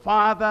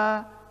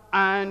father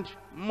and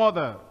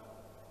mother.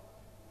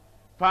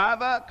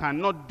 Father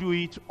cannot do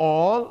it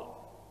all.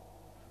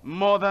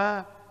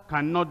 Mother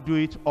cannot do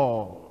it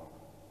all.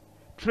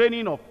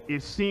 Training of a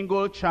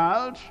single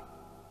child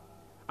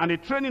and the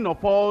training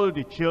of all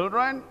the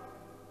children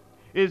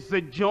is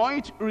the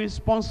joint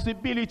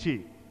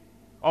responsibility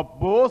of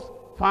both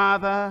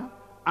father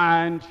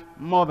and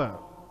mother.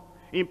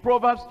 In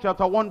Proverbs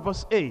chapter 1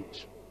 verse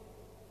 8,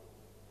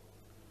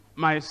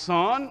 my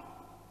son,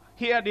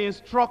 hear the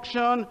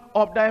instruction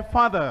of thy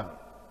father.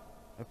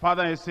 The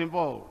father is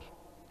involved.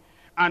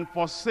 And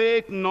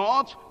forsake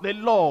not the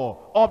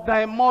law of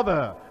thy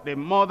mother. The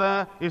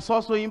mother is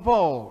also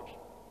involved.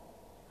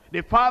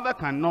 The father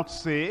cannot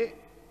say,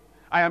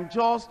 I am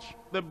just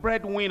the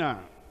breadwinner.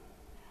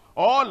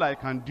 All I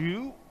can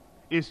do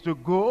is to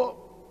go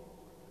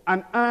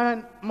and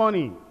earn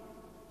money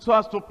so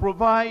as to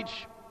provide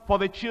for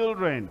the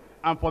children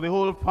and for the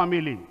whole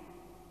family.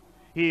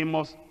 He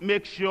must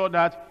make sure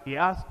that he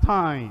has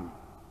time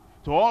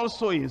to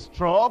also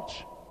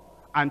instruct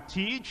and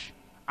teach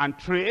and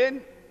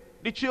train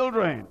the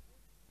children.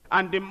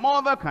 And the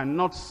mother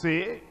cannot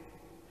say,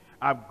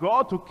 I've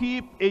got to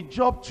keep a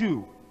job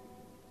too,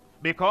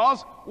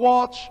 because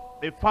what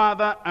the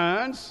father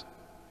earns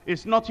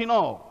is not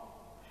enough.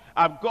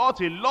 I've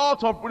got a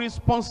lot of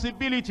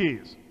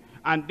responsibilities,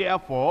 and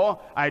therefore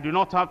I do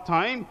not have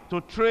time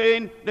to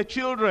train the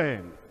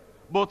children.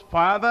 Both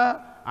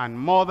father and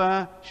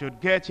mother should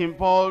get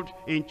involved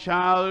in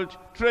child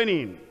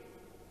training.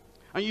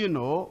 And you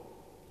know,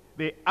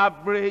 the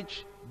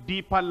average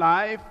deeper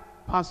life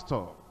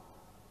pastor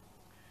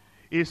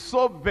is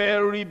so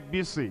very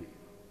busy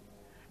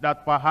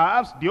that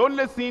perhaps the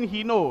only thing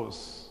he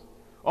knows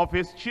of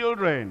his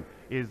children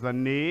is the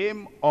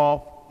name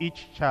of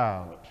each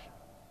child.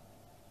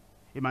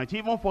 He might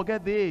even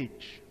forget the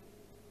age,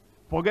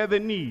 forget the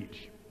need,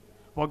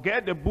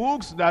 forget the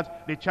books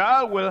that the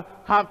child will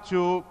have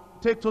to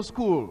take to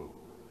school,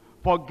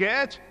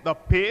 forget the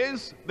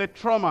pains, the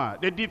trauma,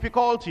 the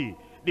difficulty,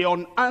 the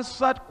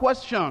unanswered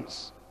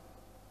questions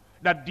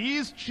that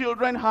these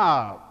children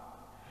have,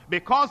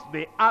 because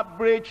the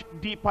average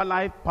deeper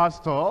life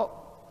pastor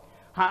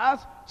has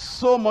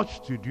so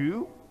much to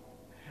do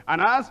and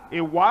has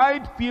a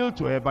wide field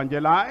to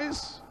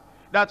evangelize,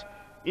 that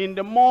in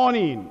the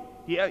morning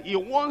he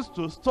wants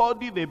to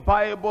study the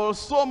Bible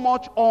so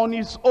much on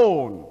his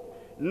own,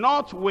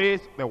 not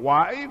with the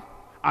wife,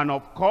 and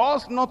of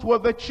course not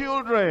with the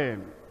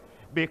children,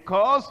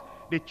 because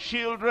the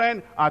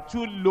children are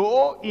too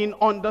low in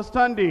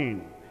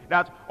understanding,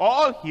 that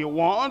all he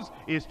wants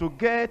is to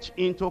get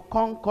into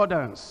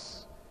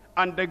concordance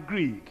and the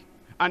Greek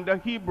and the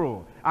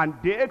Hebrew and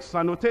Dake's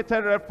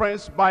annotated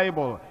reference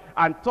Bible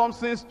and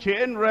Thompson's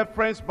chain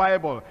reference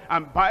Bible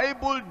and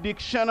Bible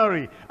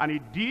dictionary, and he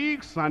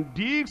digs and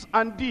digs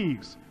and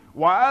digs.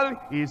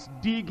 While he's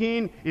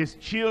digging, his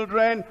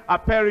children are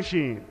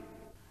perishing.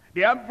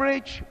 The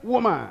average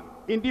woman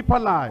in deeper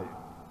life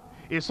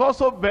is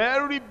also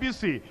very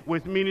busy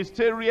with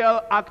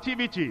ministerial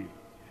activity,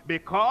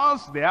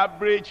 because the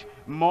average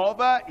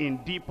mother in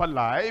deeper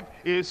life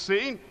is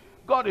saying,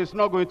 God is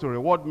not going to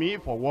reward me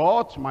for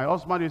what my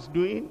husband is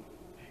doing.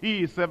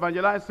 He is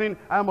evangelizing,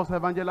 I must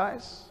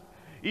evangelize.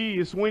 He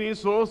is winning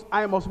souls,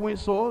 I must win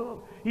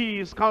souls. He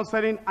is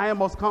counseling, I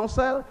must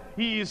counsel.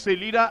 He is a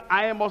leader,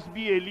 I must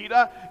be a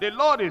leader. The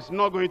Lord is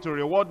not going to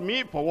reward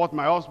me for what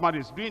my husband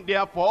is doing.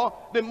 Therefore,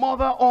 the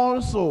mother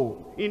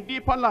also in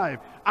deeper life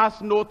has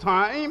no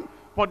time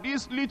for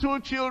these little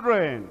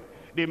children.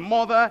 The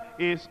mother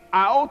is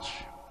out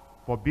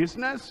for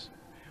business.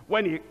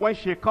 When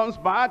she comes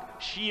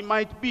back, she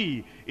might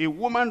be a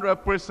woman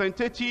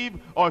representative,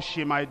 or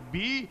she might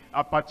be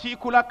a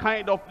particular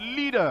kind of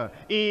leader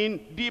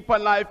in deeper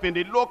life in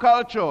the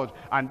local church.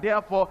 And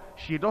therefore,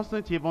 she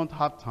doesn't even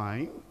have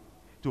time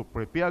to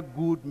prepare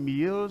good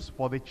meals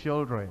for the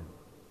children.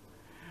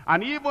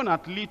 And even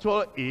at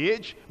little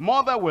age,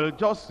 mother will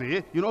just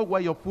say, you know where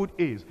your food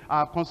is. I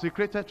have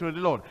consecrated to the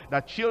Lord,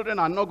 that children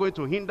are not going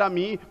to hinder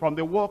me from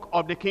the work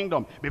of the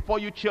kingdom. Before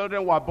you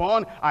children were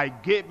born, I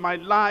gave my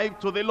life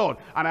to the Lord.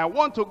 And I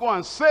want to go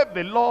and save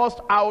the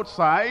lost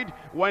outside,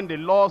 when the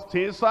lost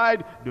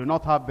inside do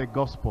not have the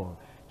gospel.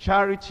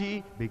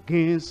 Charity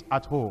begins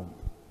at home.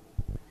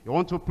 You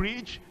want to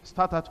preach?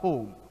 Start at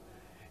home.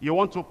 You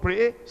want to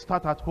pray?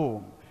 Start at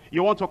home.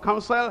 You want to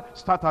counsel?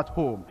 Start at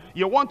home.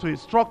 You want to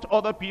instruct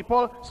other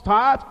people?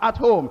 Start at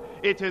home.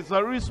 It is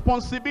a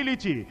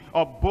responsibility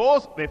of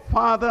both the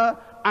father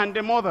and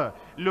the mother.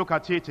 Look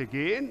at it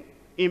again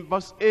in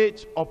verse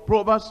 8 of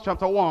Proverbs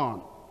chapter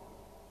 1.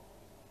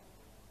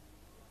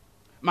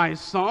 My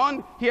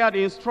son, hear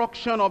the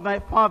instruction of thy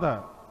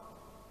father,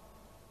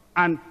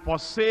 and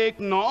forsake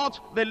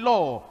not the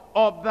law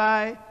of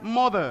thy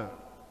mother.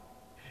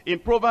 In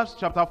Proverbs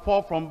chapter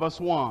 4 from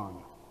verse 1.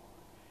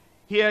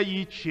 Hear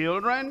ye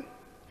children,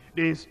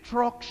 the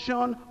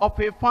instruction of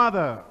a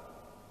father,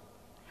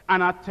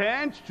 and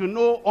attend to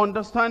no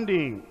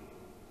understanding.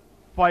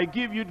 For I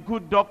give you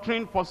good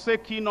doctrine,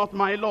 forsake ye not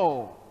my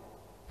law.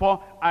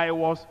 For I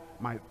was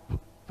my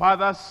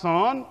father's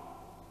son,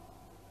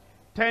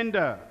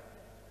 tender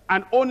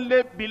and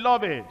only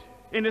beloved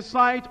in the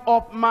sight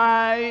of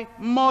my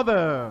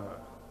mother.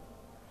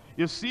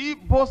 You see,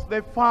 both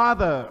the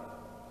father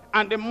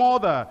and the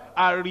mother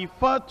are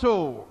referred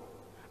to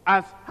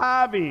as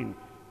having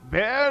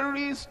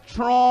very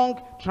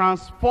strong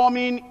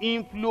transforming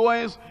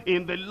influence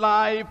in the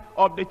life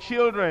of the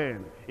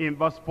children. In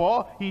verse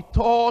 4, he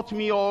taught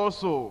me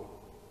also,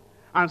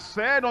 and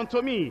said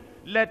unto me,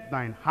 let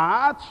thine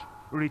heart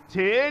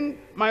retain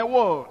my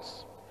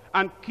words,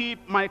 and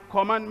keep my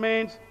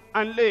commandments,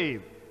 and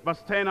live.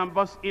 Verse 10 and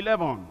verse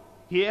 11,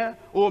 hear,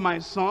 O my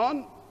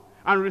son,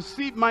 and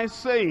receive my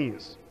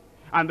sayings,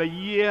 and the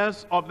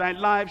years of thy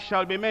life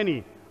shall be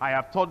many. I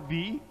have taught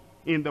thee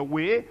in the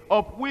way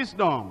of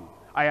wisdom.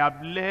 I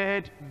have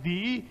led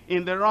thee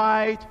in the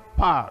right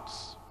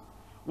paths.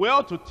 We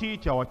ought to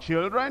teach our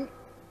children.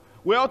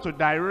 We ought to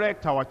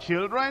direct our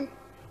children.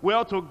 We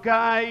ought to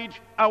guide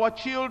our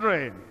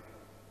children.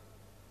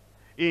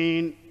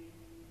 In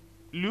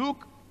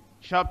Luke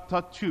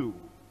chapter 2,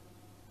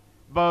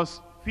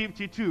 verse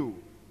 52,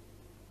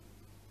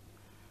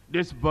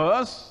 this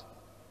verse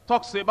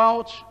talks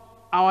about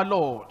our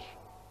Lord,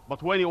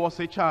 but when he was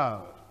a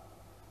child.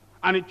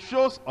 And it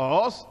shows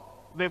us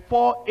the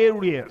 4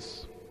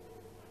 areas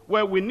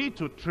where we need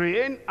to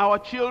train our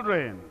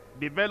children,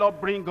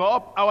 develop, bring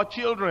up our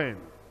children.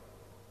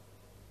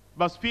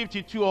 Verse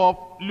 52 of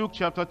Luke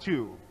chapter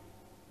 2.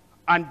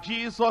 And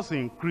Jesus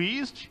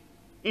increased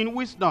in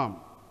wisdom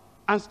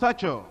and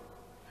stature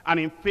and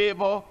in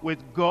favor with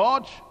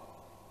God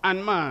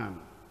and man.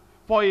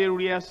 4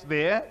 areas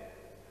there.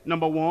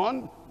 Number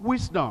one,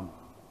 wisdom.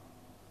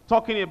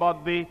 Talking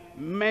about the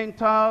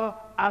mental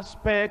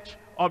aspect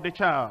of the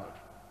child.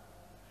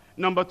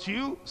 Number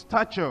two,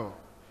 stature.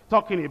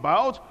 Talking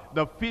about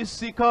the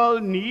physical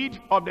need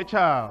of the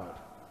child.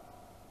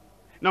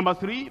 Number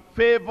three,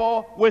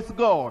 favor with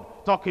God.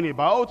 Talking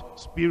about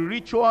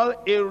spiritual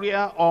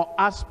area or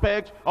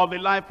aspect of the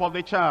life of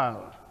the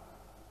child.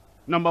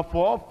 Number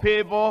four,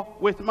 favor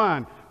with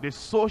man. The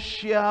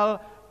social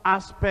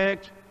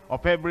aspect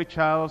of every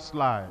child's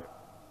life.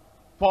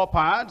 4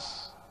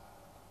 parts: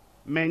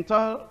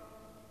 mental,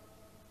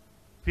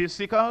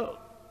 physical,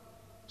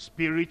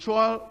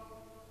 spiritual,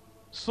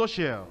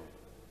 social.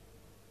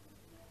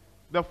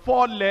 The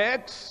 4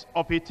 legs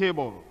of a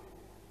table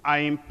are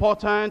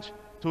important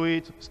to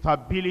its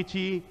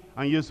stability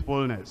and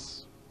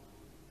usefulness.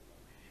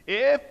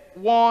 If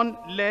one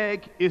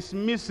leg is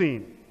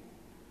missing,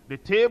 the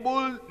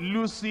table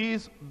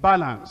loses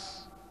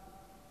balance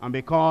and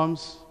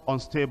becomes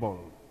unstable.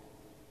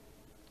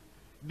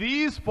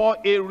 These 4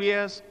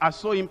 areas are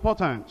so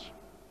important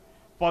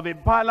for the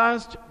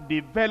balanced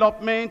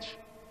development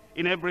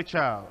in every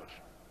child.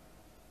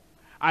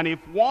 And if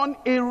one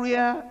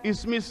area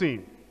is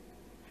missing,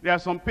 there are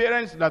some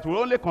parents that will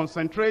only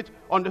concentrate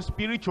on the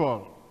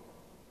spiritual,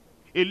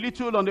 a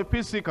little on the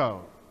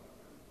physical,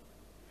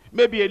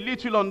 maybe a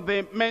little on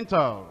the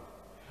mental,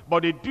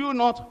 but they do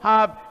not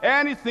have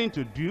anything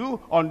to do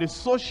on the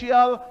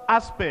social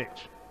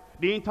aspect,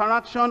 the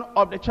interaction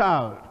of the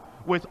child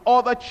with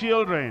other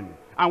children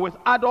and with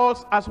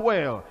adults as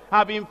well,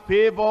 having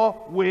favor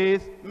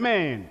with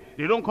men.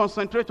 They don't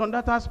concentrate on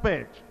that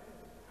aspect.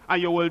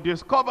 And you will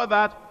discover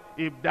that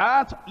if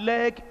that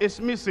leg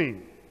is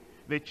missing,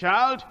 the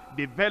child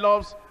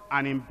develops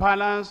an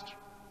imbalanced,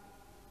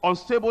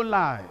 unstable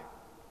life.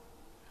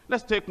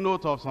 Let's take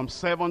note of some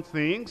 7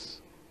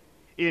 things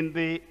in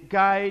the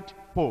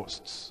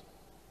guideposts.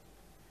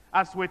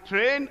 As we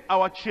train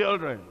our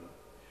children,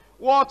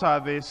 what are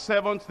the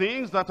 7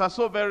 things that are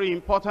so very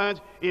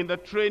important in the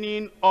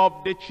training of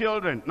the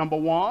children? Number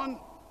 1,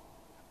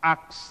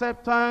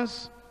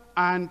 acceptance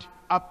and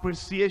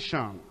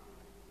appreciation.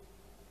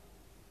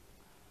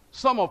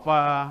 Some of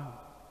our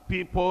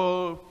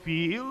people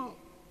feel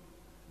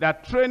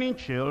that training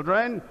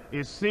children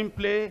is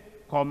simply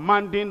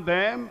commanding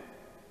them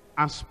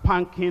and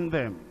spanking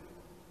them.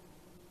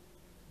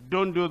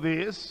 Don't do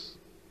this.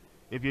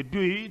 If you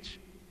do it,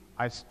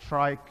 I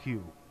strike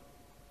you.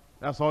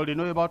 That's all they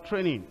know about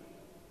training.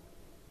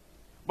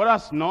 But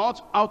that's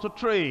not how to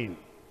train.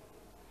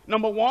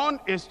 Number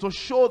 1 is to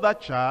show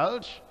that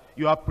child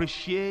you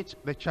appreciate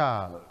the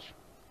child.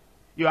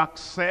 You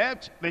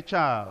accept the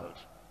child.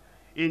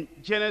 In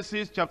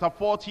Genesis chapter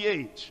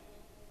 48,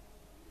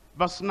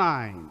 verse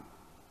 9.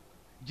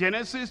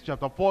 Genesis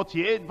chapter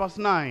 48, verse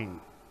 9.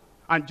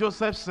 And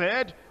Joseph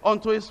said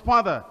unto his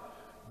father,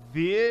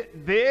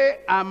 They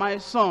are my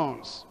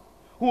sons,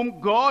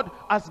 whom God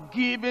has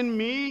given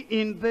me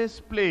in this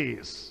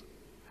place.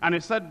 And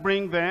he said,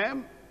 Bring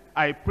them,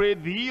 I pray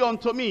thee,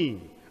 unto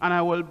me, and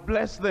I will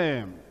bless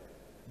them.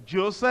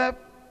 Joseph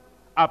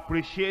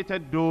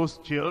appreciated those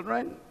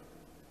children,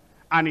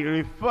 and he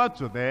referred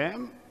to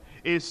them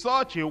in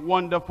such a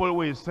wonderful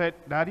way. He said,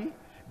 Daddy,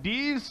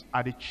 these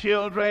are the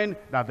children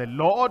that the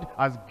Lord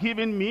has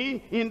given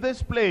me in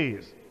this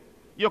place.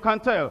 You can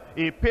tell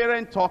a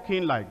parent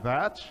talking like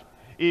that,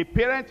 a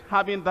parent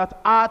having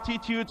that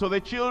attitude to the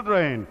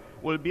children,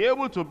 will be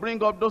able to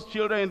bring up those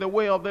children in the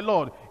way of the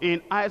Lord.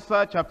 In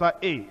Isaiah chapter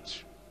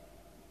 8,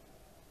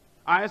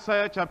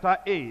 Isaiah chapter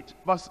 8,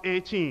 verse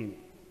 18.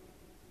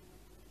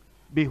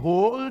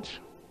 Behold,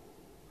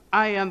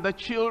 I and the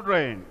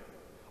children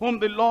whom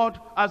the Lord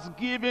has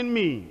given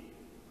me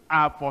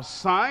are for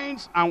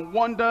signs and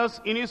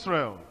wonders in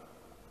Israel,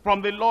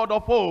 from the Lord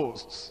of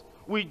hosts,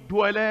 which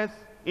dwelleth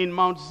in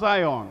Mount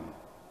Zion.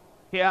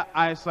 Here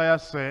Isaiah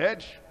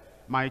said,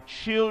 my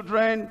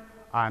children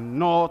are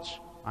not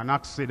an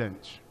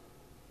accident.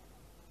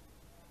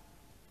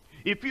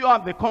 If you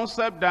have the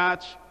concept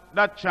that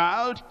that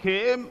child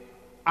came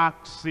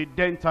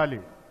accidentally,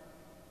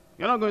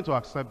 you're not going to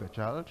accept the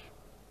child.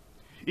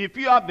 If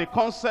you have the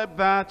concept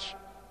that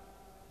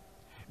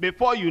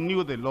before you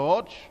knew the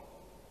Lord,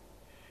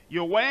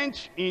 you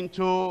went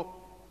into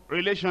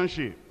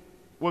relationship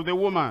with the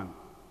woman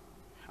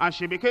and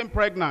she became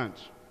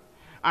pregnant,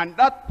 and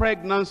that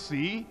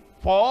pregnancy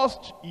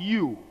forced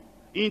you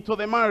into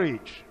the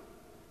marriage.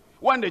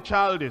 When the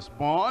child is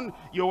born,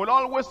 you will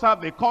always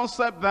have the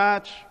concept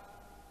that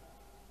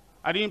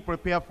I didn't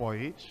prepare for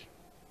it,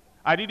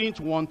 I didn't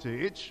want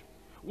it.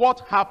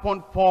 What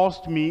happened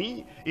forced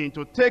me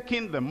into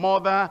taking the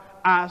mother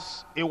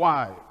as a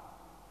wife.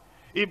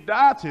 If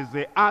that is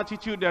the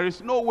attitude, there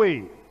is no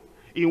way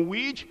in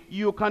which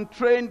you can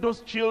train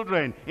those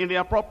children in the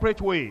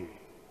appropriate way.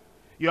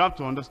 You have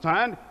to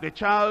understand the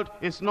child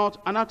is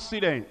not an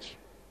accident.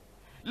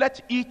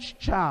 Let each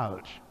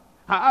child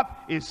have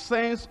a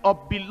sense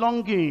of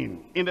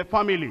belonging in the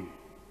family.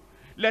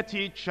 Let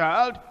each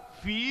child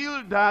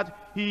feel that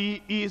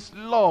he is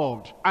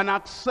loved and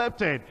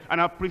accepted and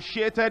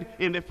appreciated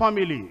in the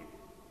family.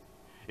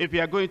 If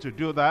you are going to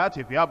do that,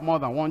 if you have more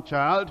than one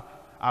child,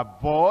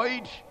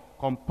 avoid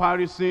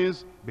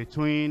comparisons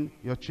between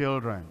your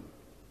children.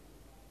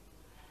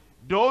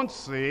 Don't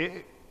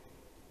say,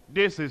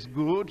 this is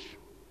good,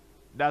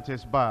 that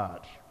is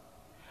bad.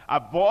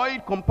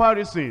 Avoid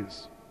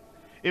comparisons.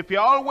 If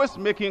you're always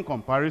making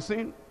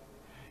comparison,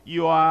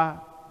 you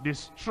are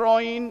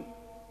destroying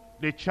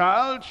the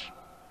child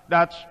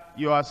that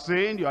you are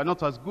saying you are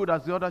not as good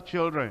as the other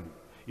children.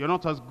 You're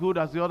not as good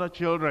as the other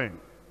children.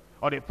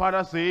 Or the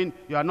father saying,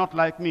 you are not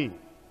like me.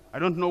 I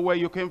don't know where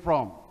you came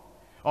from.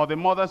 Or the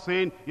mother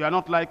saying, you are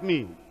not like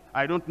me.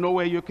 I don't know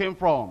where you came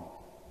from.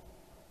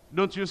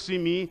 Don't you see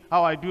me,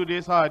 how I do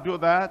this, how I do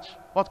that?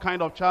 What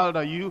kind of child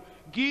are you?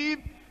 Give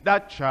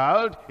that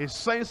child a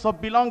sense of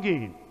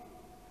belonging.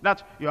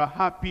 That you are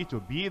happy to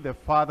be the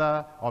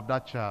father of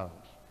that child.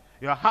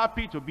 You are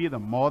happy to be the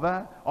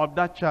mother of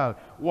that child.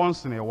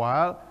 Once in a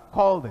while,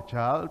 call the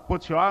child,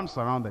 put your arms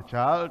around the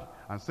child,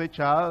 and say,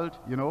 child,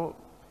 you know,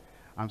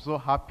 I'm so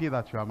happy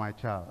that you are my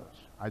child.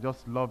 I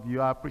just love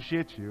you, I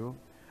appreciate you.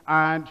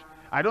 And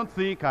I don't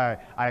think I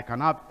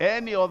can have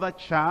any other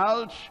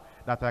child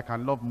that I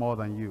can love more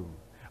than you.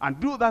 And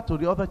do that to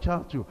the other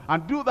child too.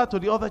 And do that to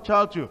the other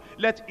child too.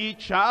 Let each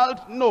child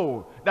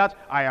know that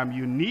I am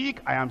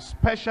unique, I am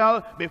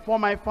special before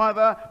my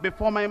father,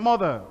 before my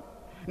mother.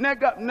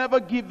 Never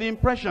give the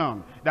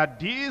impression that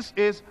this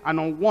is an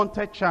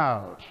unwanted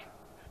child.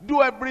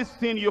 Do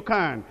everything you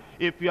can.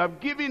 If you have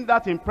given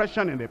that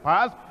impression in the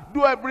past,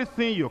 do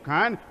everything you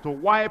can to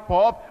wipe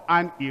off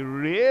and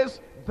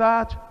erase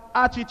that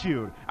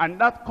attitude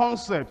and that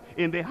concept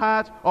in the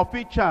heart of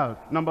each child.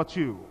 Number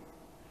 2,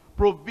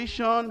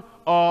 provision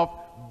of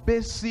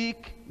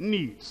basic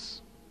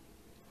needs.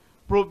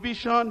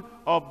 Provision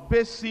of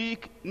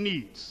basic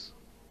needs.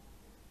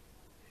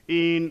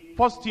 In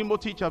 1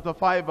 Timothy chapter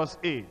 5 verse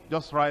 8,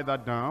 just write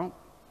that down.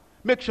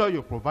 Make sure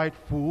you provide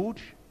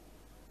food,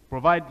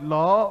 provide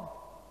love,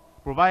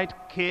 provide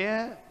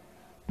care,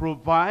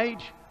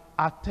 provide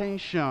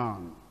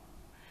attention.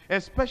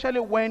 Especially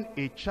when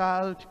a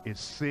child is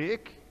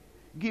sick,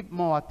 give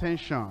more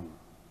attention.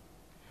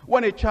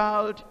 When a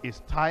child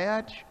is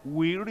tired,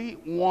 weary,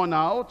 worn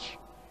out,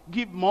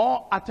 give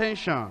more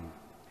attention.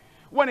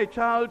 When a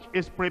child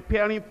is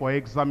preparing for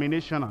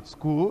examination at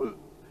school,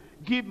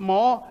 give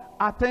more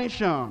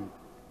attention.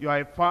 You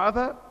are a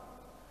father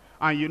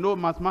and you know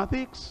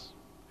mathematics,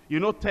 you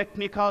know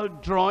technical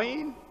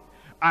drawing,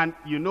 and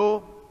you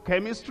know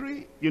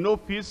chemistry, you know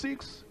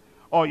physics,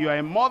 or you are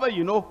a mother,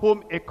 you know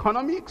home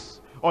economics,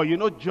 or you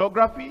know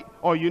geography,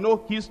 or you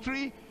know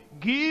history.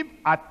 Give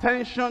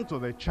attention to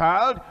the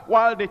child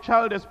while the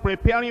child is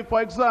preparing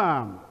for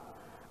exam,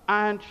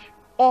 and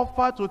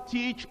offer to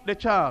teach the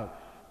child,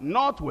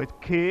 not with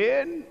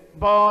cane,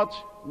 but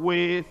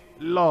with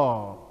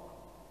love.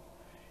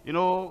 You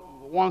know,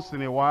 once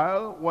in a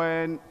while,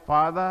 when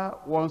father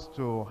wants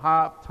to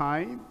have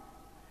time,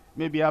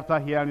 maybe after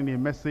hearing a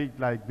message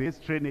like this,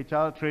 train a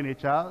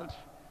child,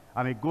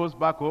 and he goes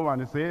back home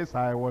and he says,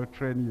 I will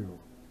train you.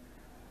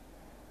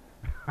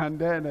 And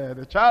then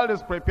the child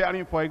is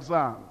preparing for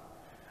exam,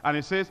 and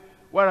he says,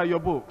 where are your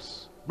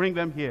books? Bring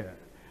them here.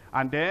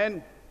 And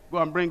then go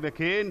and bring the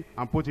cane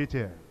and put it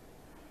here.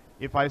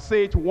 If I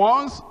say it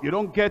once, you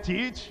don't get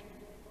it,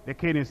 the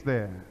cane is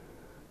there.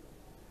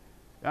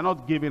 You're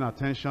not giving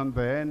attention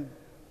then.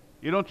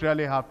 You don't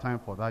really have time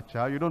for that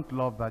child. You don't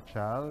love that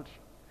child.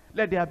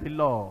 Let there be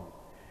love.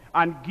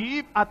 And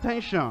give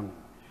attention.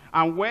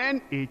 And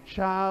when a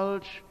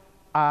child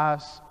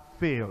has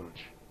failed,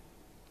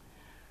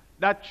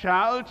 that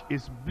child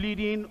is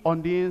bleeding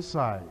on the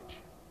inside,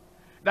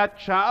 that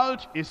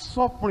child is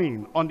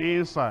suffering on the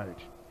inside,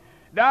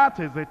 that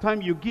is the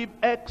time you give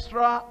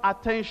extra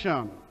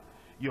attention.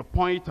 You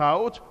point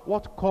out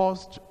what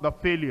caused the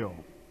failure.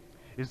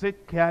 Is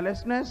it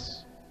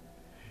carelessness?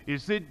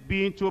 Is it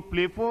being too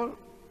playful?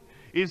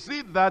 Is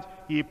it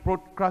that he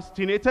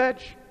procrastinated,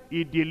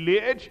 he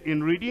delayed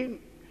in reading?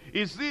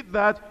 Is it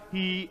that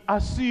he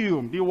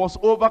assumed, he was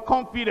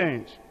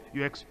overconfident?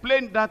 You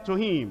explain that to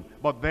him,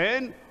 but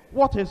then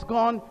what is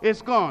gone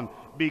is gone.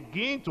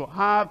 Begin to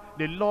have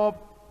the love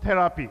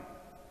therapy,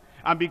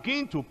 and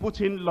begin to put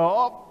in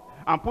love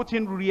and put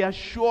in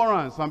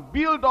reassurance and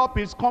build up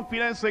his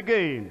confidence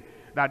again,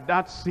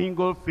 that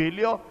single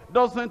failure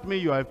doesn't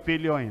mean you are a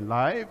failure in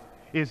life.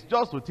 It's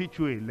just to teach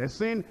you a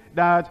lesson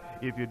that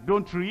if you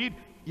don't read,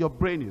 your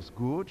brain is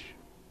good.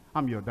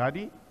 I'm your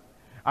daddy.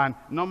 And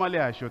normally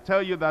I should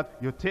tell you that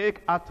you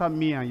take after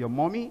me and your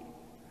mommy.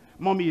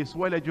 Mommy is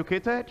well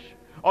educated.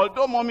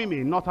 Although mommy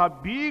may not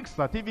have big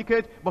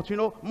certificate, but you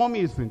know,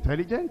 mommy is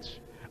intelligent.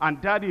 And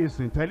daddy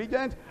is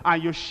intelligent,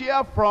 and you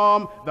share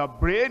from the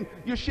brain,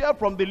 you share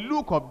from the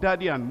look of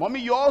daddy and mommy,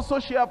 you also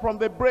share from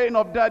the brain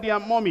of daddy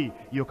and mommy.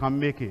 You can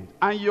make it,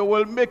 and you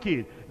will make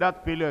it.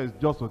 That failure is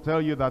just to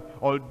tell you that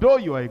although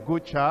you are a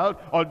good child,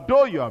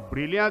 although you are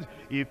brilliant,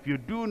 if you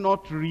do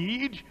not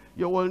read,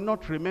 you will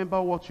not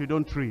remember what you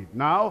don't read.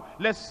 Now,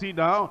 let's sit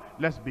down.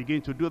 Let's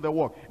begin to do the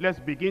work. Let's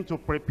begin to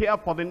prepare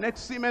for the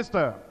next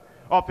semester,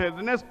 or for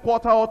the next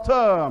quarter or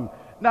term.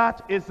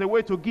 That is the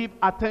way to give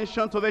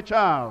attention to the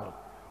child.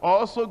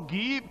 Also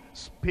give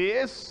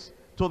space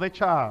to the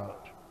child.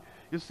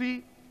 You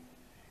see,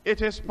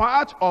 it is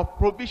part of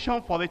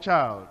provision for the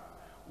child.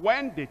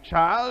 When the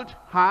child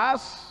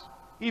has,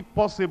 if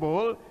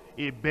possible,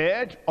 a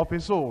bed of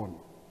his own,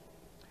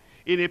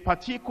 in a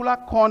particular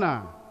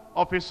corner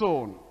of his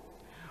own,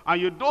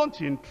 and you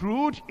don't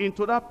intrude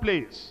into that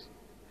place.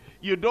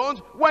 You don't,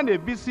 when a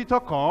visitor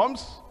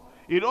comes,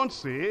 you don't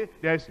say,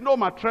 there is no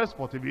mattress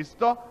for the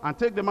visitor, and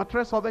take the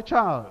mattress of the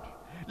child.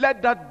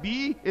 Let that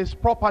be his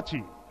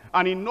property.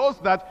 And he knows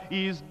that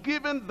he is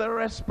given the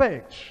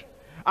respect,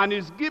 and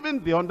is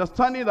given the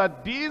understanding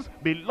that this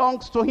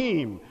belongs to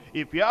him.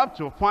 If you have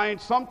to find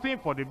something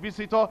for the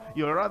visitor,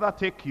 you'll rather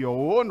take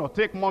your own or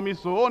take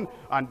mommy's own,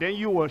 and then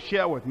you will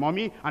share with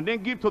mommy, and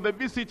then give to the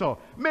visitor.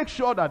 Make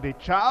sure that the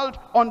child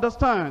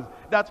understands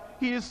that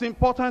he is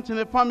important in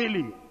the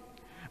family,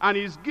 and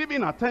is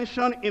giving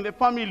attention in the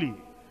family.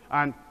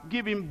 And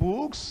give him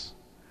books,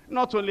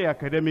 not only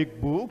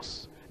academic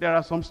books. There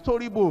are some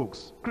story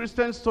books,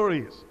 Christian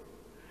stories.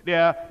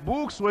 There are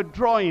books with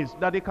drawings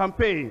that they can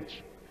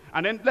paint.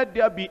 And then let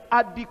there be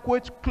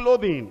adequate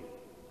clothing.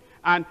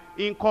 And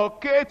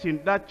inculcate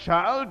in that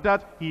child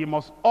that he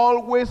must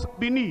always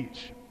be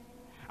neat.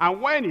 And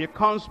when he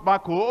comes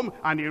back home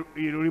and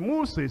he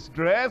removes his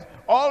dress,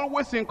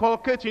 always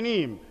inculcate in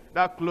him,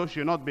 that clothes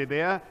should not be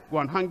there, go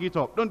and hang it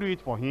up. Don't do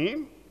it for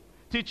him.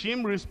 Teach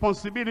him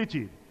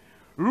responsibility.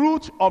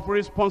 Root of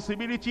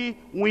responsibility,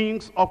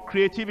 wings of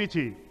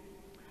creativity.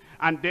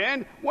 And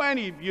then when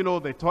he,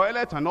 the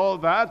toilet and all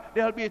that,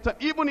 there'll be a time,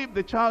 even if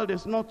the child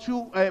is not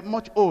too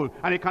much old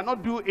and he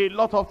cannot do a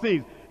lot of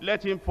things,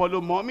 let him follow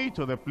mommy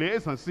to the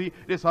place and see,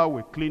 this is how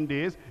we clean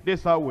this,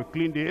 this is how we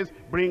clean this,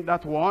 bring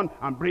that one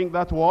and bring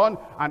that one,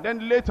 and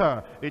then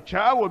later the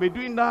child will be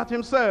doing that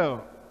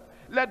himself.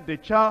 Let the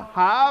child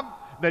have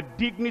the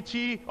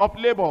dignity of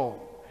labor,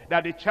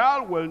 that the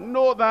child will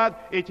know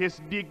that it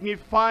is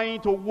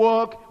dignifying to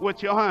work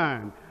with your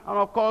hand. And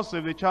of course,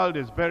 if the child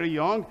is very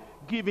young,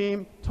 give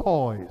him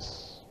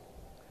toys.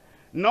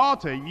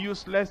 Not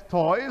useless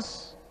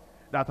toys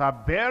that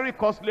are very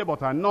costly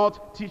but are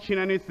not teaching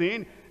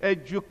anything.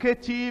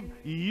 Educative,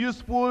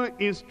 useful,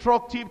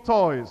 instructive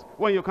toys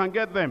when you can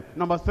get them.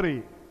 Number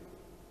 3,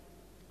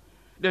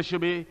 there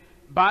should be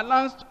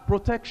balanced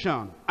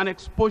protection and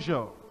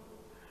exposure.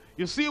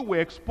 You see, we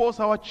expose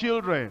our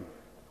children.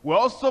 We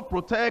also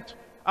protect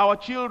our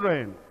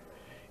children.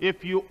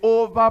 If you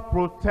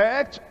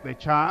overprotect the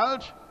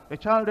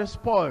child is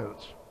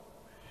spoiled.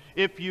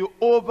 If you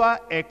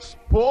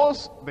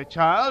overexpose the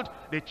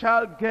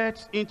child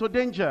gets into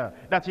danger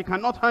that he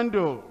cannot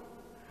handle.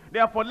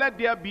 Therefore, let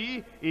there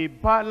be a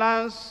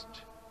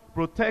balanced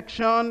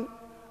protection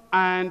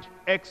and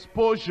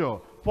exposure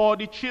for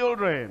the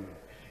children.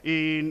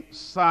 In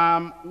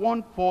Psalm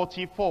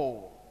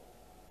 144,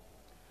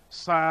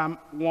 Psalm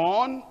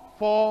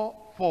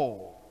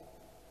 144,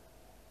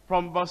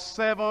 from verse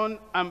 7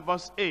 and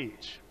verse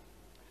 8.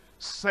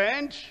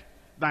 Send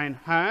thine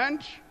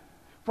hand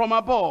from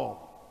above,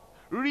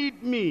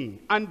 read me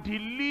and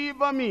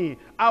deliver me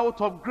out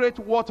of great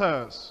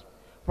waters,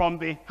 from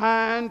the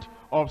hand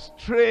of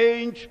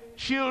strange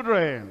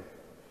children.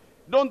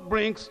 Don't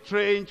bring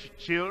strange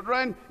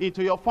children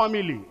into your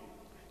family.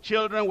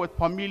 Children with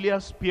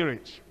familiar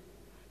spirit,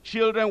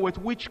 children with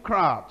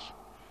witchcraft,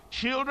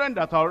 children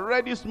that are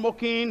already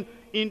smoking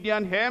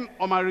Indian hemp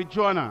or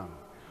marijuana,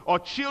 or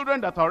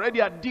children that are already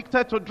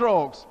addicted to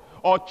drugs,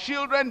 or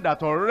children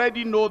that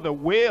already know the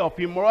way of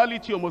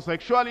immorality,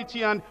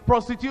 homosexuality, and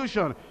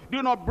prostitution.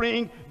 Do not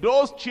bring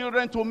those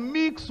children to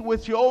mix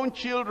with your own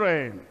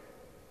children,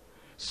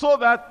 so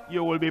that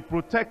you will be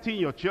protecting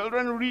your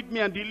children. Read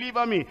me and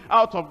deliver me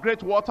out of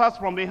great waters,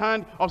 from the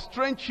hand of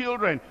strange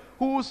children,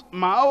 whose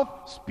mouth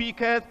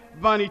speaketh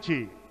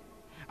vanity,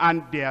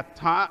 and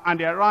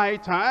their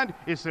right hand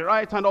is the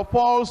right hand of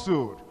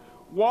falsehood.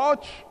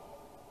 Watch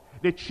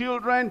the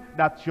children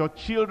that your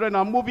children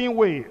are moving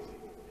with.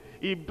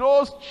 If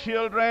those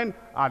children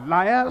are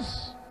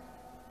liars,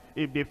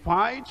 if they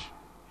fight,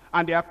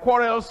 and they are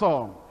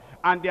quarrelsome,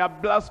 and they are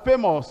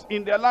blasphemous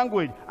in their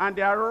language, and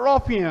they are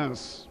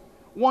ruffians,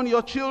 warn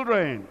your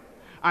children,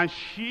 and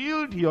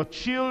shield your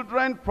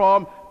children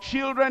from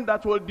children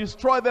that will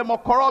destroy them or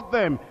corrupt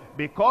them,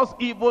 because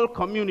evil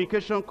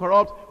communication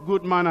corrupts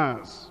good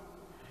manners.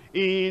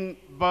 In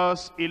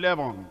verse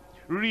 11,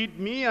 read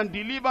me and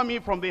deliver me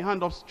from the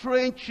hand of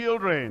strange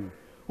children,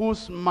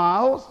 whose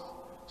mouth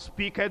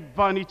speaketh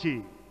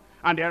vanity,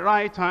 and their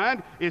right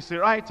hand is the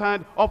right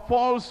hand of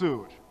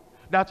falsehood,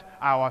 that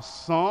our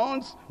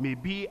sons may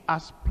be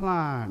as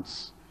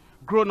plants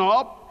grown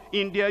up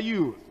in their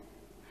youth,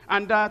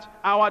 and that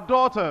our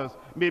daughters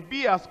may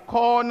be as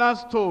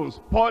cornerstones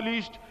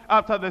polished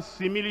after the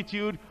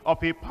similitude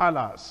of a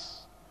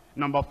palace.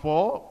 Number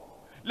 4,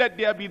 let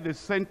there be the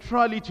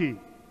centrality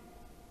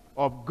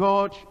of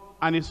God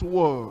and his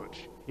word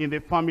in the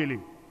family.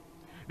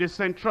 the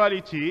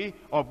centrality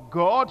of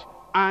God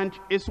and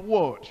his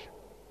word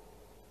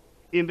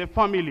in the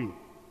family.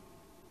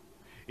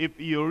 If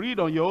you read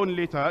on your own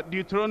later,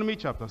 Deuteronomy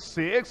chapter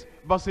 6,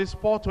 verses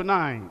 4 to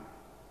 9.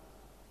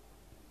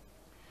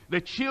 The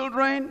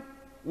children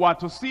were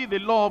to see the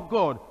law of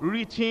God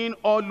written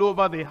all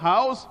over the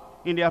house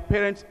in their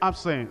parents'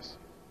 absence.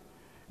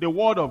 The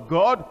word of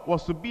God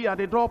was to be at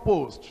the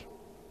doorpost.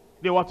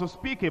 They were to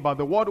speak about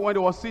the word when they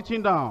were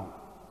sitting down.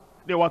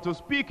 They were to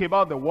speak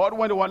about the word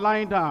when they were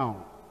lying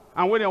down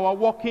and when they were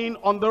walking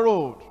on the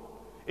road.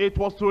 It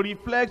was to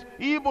reflect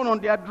even on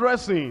their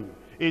dressing.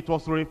 It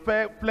was to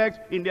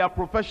reflect in their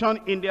profession,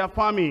 in their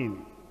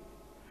farming.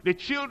 The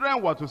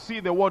children were to see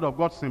the word of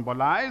God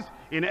symbolized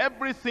in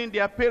everything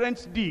their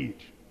parents did,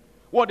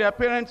 what their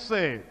parents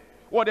said,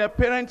 what their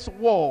parents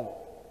wore,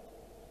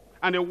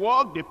 and the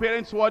work the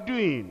parents were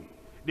doing.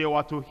 They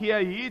were to hear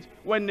it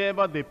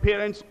whenever the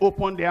parents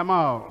opened their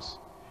mouths.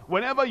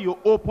 Whenever you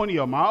open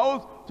your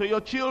mouth to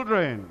your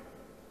children,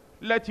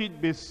 let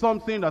it be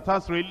something that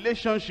has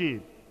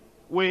relationship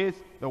with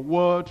the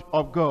word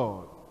of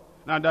God.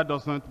 Now that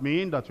doesn't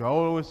mean that you're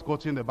always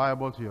quoting the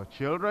Bible to your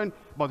children,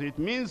 but it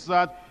means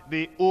that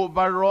the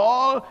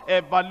overall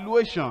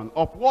evaluation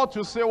of what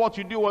you say, what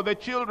you do with the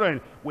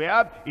children, we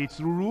have its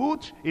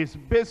root, its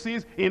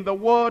basis in the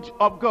word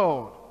of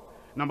God.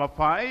 Number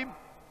 5,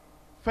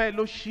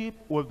 fellowship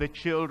with the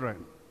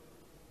children.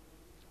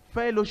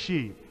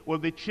 Fellowship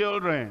with the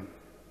children.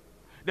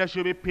 There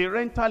should be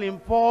parental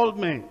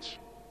involvement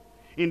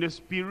in the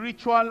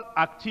spiritual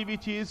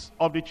activities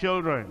of the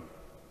children.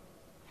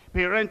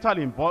 Parental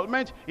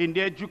involvement in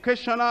the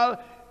educational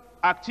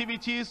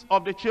activities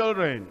of the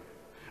children.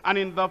 And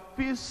in the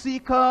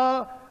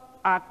physical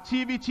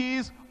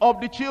activities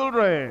of the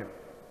children.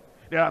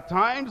 There are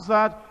times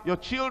that your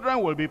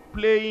children will be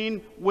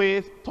playing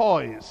with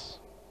toys,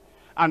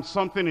 and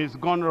something is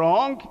gone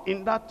wrong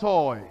in that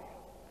toy.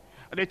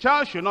 The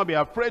child should not be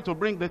afraid to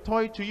bring the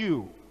toy to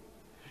you.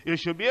 You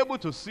should be able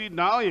to sit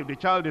down. If the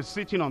child is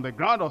sitting on the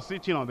ground or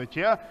sitting on the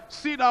chair,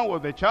 sit down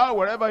with the child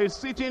wherever he's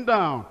sitting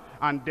down,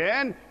 and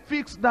then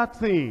fix that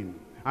thing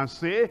and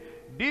say,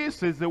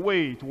 this is the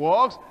way it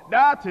works,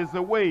 that is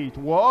the way it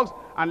works,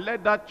 and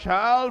let that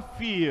child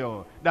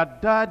feel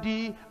that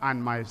daddy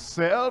and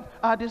myself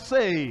are the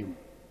same.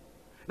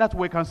 That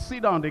we can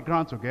sit down on the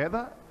ground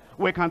together,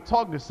 we can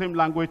talk the same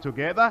language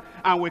together,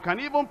 and we can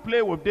even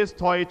play with this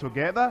toy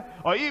together.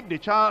 Or if the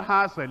child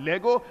has a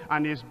Lego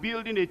and is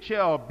building a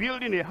chair or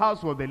building a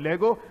house with the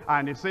Lego,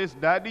 and he says,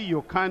 daddy,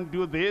 you can't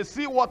do this,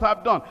 see what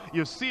I've done.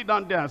 You sit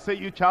down there and say,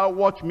 you child,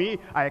 watch me,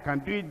 I can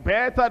do it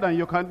better than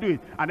you can do it.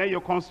 And then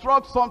you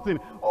construct something.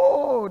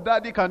 Oh,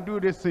 daddy can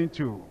do this thing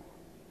too.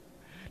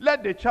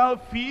 Let the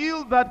child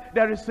feel that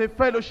there is a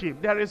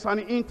fellowship, there is an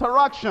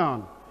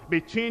interaction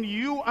between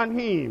you and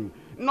him.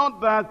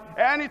 Not that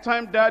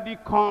anytime daddy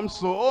comes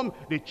home,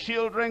 the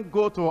children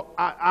go to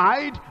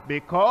hide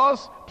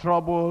because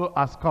trouble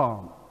has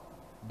come.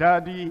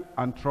 Daddy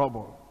and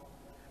trouble.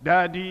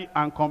 Daddy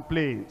and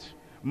complaint.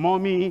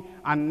 Mommy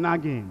and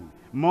nagging.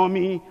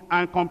 Mommy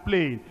and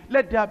complaint.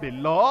 Let there be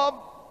love.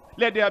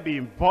 Let there be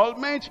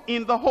involvement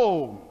in the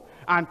home.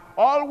 And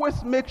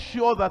always make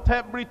sure that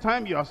every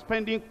time you are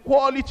spending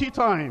quality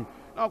time.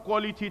 Now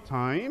quality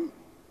time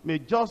may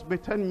just be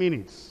 10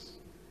 minutes.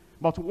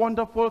 But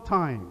wonderful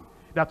time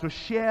that to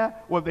share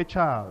with the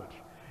child.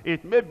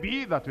 It may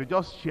be that we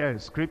just share a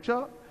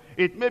scripture.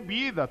 It may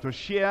be that to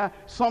share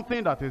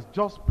something that is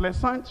just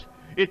pleasant.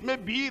 It may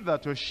be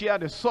that to share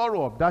the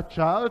sorrow of that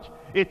child.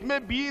 It may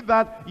be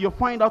that you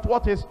find out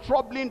what is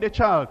troubling the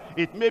child.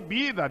 It may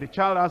be that the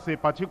child has a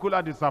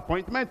particular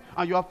disappointment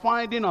and you are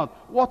finding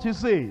out what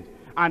is it.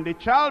 And the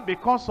child,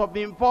 because of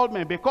the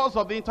involvement, because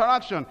of the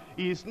interaction,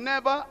 is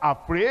never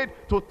afraid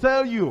to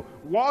tell you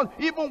what,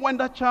 even when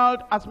the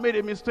child has made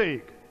a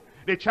mistake.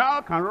 The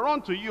child can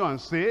run to you and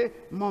say,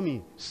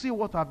 mommy, see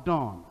what I've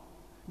done.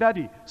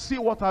 Daddy, see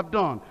what I've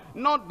done.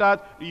 Not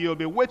that you'll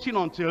be waiting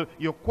until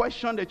you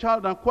question the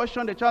child and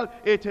question the child.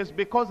 It is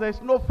because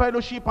there's no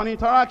fellowship and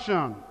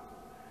interaction.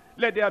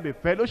 Let there be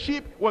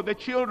fellowship with the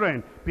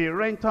children.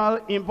 Parental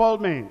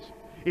involvement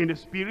in the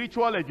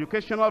spiritual,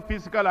 educational,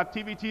 physical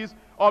activities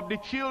of the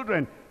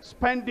children.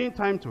 Spending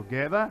time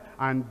together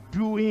and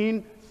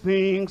doing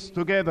things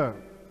together.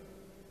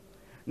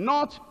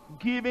 Not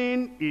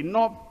giving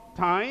enough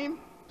time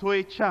to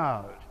a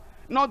child,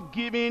 not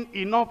giving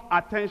enough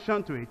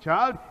attention to a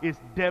child is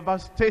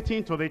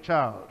devastating to the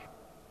child.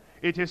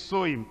 It is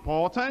so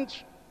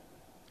important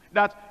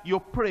that you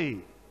pray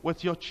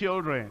with your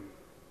children.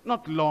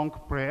 Not long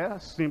prayer,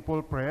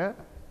 simple prayer.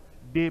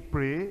 They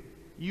pray,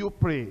 you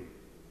pray.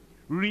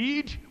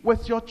 Read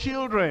with your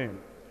children.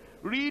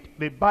 Read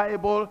the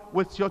Bible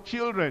with your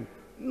children.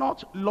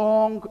 Not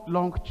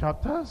long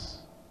chapters.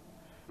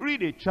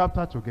 Read a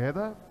chapter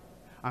together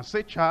and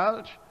say,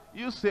 child,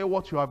 you say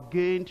what you have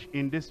gained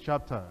in this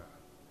chapter.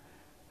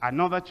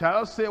 Another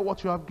child, say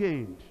what you have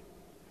gained.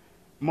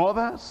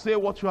 Mother, say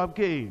what you have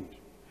gained.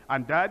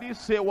 And daddy,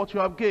 say what you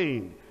have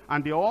gained.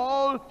 And they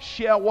all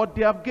share what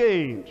they have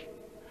gained.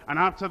 And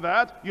after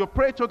that, you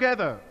pray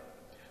together.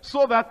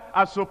 So that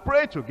as you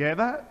pray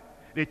together,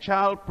 the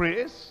child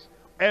prays,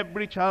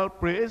 every child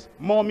prays,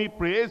 mommy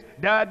prays,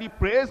 daddy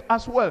prays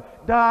as well.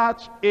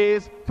 That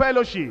is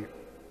fellowship.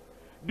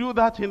 Do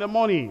that in the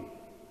morning.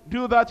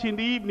 Do that in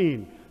the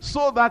evening.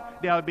 So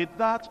that there will be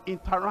that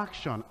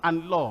interaction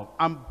and love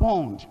and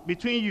bond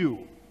between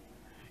you.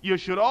 You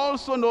should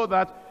also know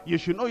that you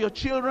should know your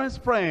children's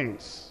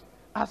friends.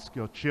 Ask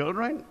your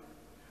children,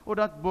 oh,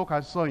 that book I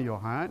saw in your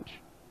hand,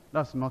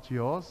 that's not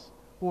yours.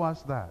 Who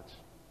has that?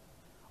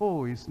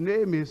 Oh, his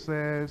name is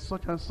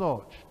such and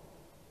such.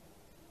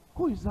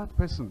 Who is that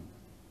person?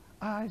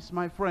 Ah, it's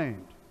my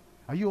friend.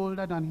 Are you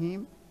older than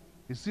him?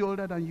 Is he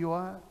older than you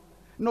are?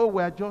 No,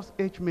 we are just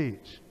age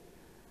mates.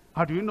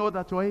 How do you know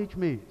that you're age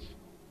mates?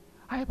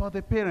 How about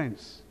the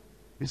parents?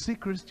 Is he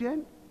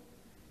Christian?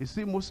 Is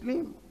he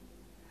Muslim?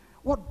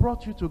 What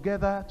brought you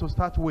together to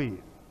start with?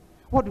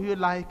 What do you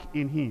like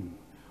in him?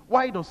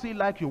 Why does he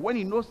like you when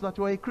he knows that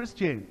you are a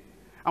Christian?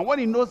 And when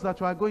he knows that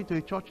you are going to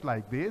a church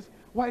like this,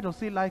 why does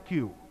he like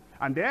you?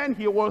 And then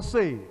he will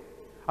say,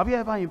 have you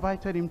ever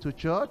invited him to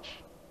church?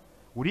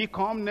 Will he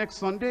come next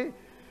Sunday?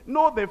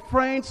 Know the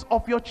friends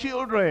of your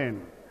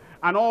children.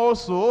 And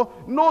also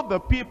know the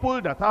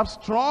people that have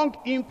strong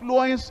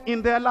influence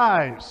in their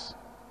lives.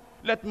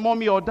 Let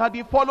mommy or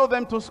daddy follow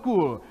them to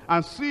school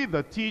and see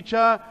the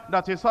teacher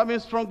that is having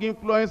strong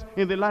influence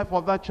in the life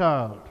of that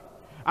child.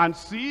 And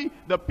see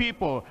the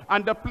people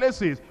and the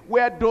places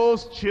where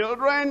those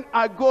children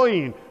are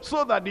going,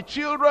 so that the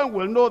children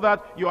will know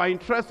that you are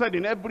interested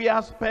in every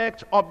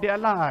aspect of their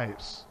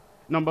lives.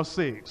 Number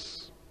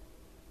 6,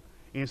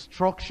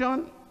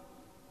 instruction,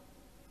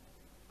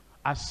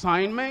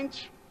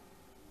 assignment,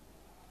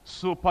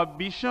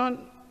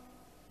 supervision,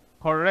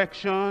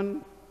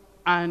 correction,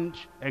 and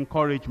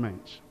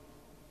encouragement.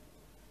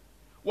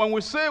 When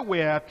we say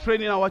we are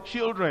training our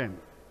children,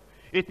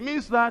 it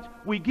means that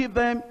we give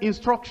them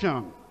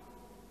instruction.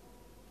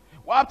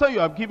 After you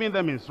have given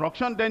them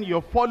instruction, then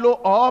you follow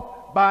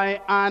up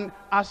by an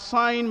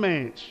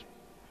assignment.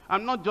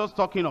 I'm not just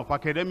talking of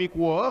academic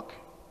work.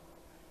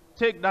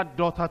 Take that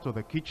daughter to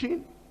the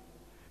kitchen.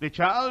 The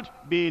child,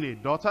 being a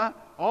daughter,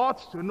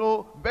 ought to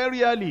know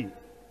very early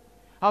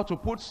how to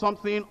put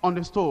something on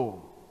the stove.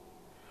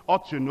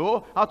 Ought to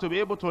know how to be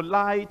able to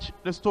light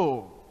the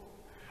stove.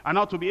 And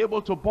how to be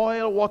able to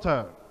boil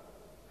water.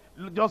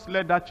 Just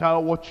let that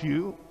child watch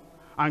you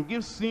and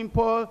give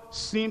simple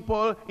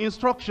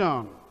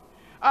instruction.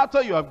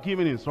 After you have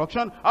given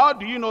instruction, how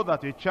do you know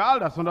that a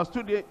child has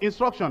understood the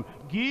instruction?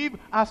 Give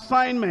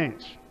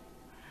assignment.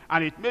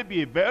 And it may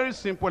be a very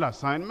simple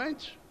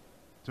assignment.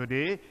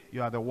 Today,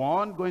 you are the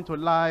one going to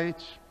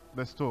light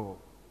the stove.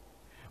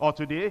 Or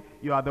today,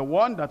 you are the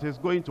one that is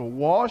going to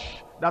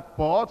wash that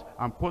pot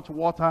and put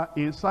water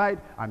inside,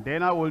 and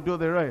then I will do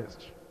the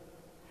rest.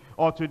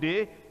 Or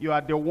today, you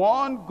are the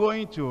one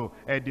going to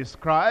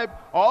describe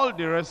all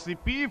the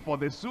recipe for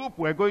the soup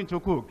we're going to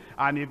cook.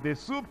 And if the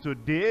soup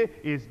today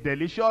is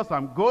delicious,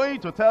 I'm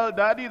going to tell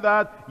Daddy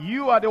that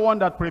you are the one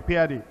that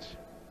prepared it.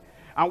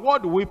 And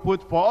what do we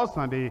put first?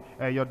 And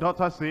your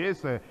daughter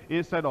says,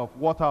 instead of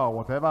water or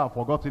whatever, I've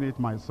forgotten it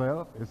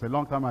myself. It's a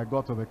long time I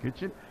got to the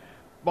kitchen.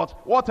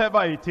 But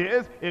whatever it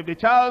is, if the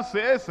child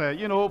says,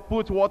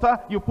 put water,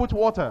 you put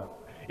water.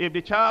 If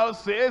the child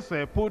says,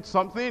 put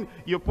something,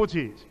 you put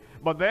it.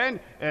 But then,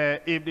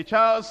 if the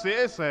child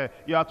says,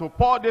 you have to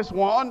pour this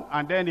one,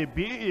 and then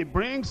he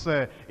brings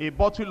a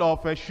bottle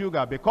of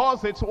sugar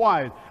because it's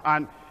white.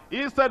 And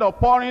instead of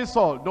pouring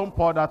salt, don't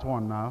pour that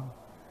one now.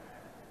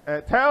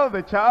 Tell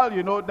the child,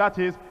 that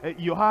is,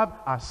 you have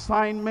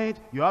assignment,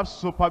 you have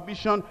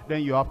supervision,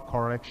 then you have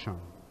correction.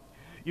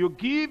 You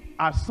give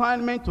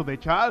assignment to the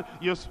child,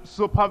 you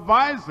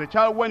supervise the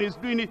child when he's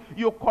doing it,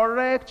 you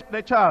correct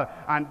the child,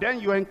 and then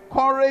you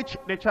encourage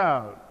the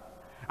child.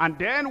 And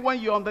then when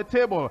you're on the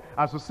table,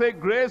 as you say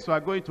grace, we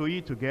are going to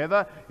eat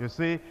together, you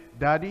say,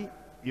 Daddy,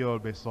 you'll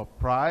be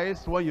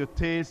surprised when you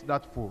taste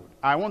that food.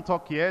 I won't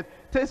talk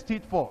yet, taste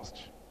it first.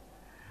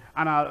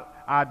 And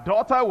our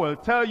daughter will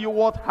tell you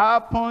what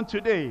happened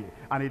today.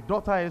 And the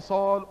daughter is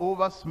all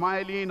over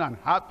smiling and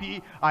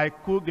happy. I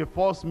cooked the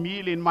first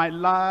meal in my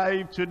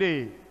life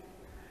today.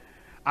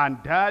 And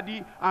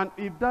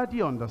if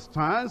daddy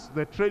understands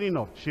the training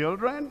of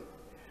children,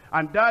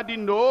 and daddy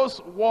knows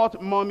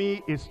what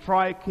mommy is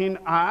striking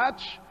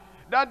at,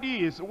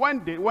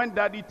 when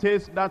daddy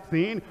tastes that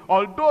thing,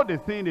 although the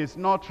thing is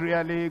not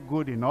really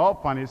good enough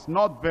and it's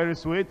not very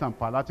sweet and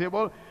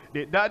palatable,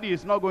 the daddy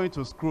is not going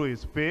to screw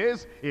his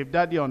face if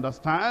daddy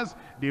understands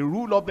the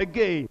rule of the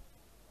game.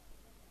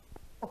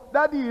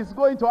 Daddy is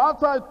going to,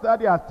 after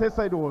daddy has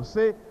tasted, will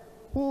say,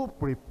 who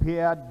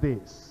prepared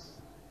this?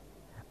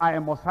 I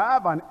must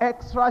have an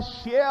extra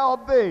share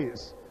of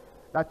this.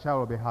 That child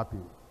will be happy.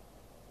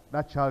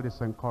 That child is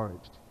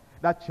encouraged.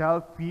 That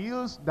child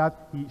feels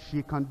that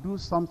she can do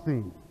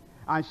something.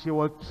 And she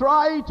will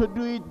try to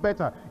do it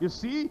better. You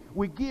see,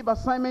 we give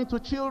assignment to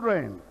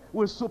children.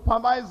 We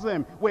supervise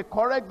them. We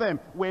correct them.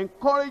 We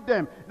encourage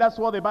them. That's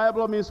what the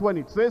Bible means when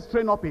it says,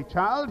 train up a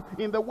child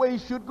in the way he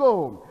should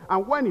go.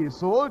 And when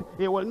he's old,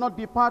 he will not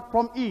depart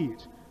from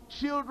it.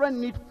 children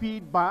need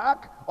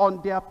feedback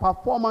on their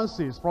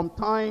performances from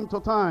time to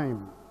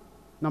time.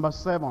 Number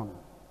 7,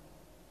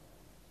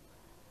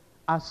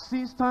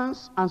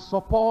 assistance and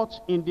support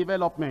in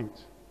development.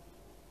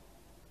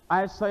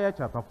 Isaiah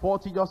chapter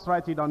 40, just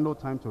write it down, no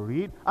time to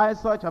read.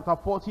 Isaiah chapter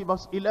 40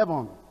 verse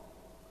 11.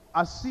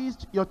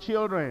 Assist your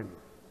children,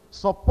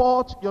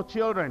 support your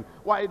children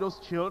while those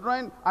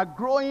children are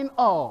growing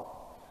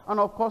up. And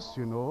of course,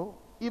 you know,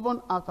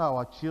 even after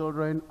our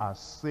children are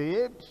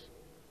saved,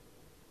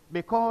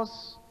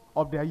 because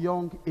of their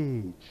young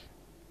age,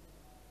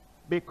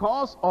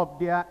 because of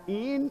their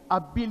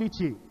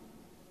inability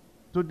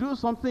to do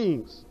some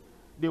things,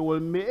 they will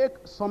make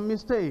some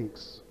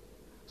mistakes.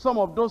 Some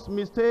of those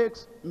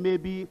mistakes may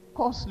be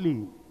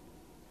costly.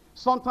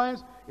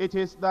 Sometimes it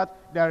is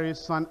that there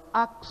is an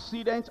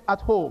accident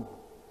at home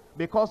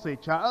because a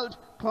child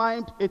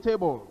climbed a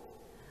table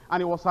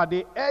and he was at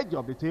the edge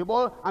of the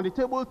table and the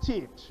table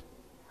tipped,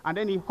 and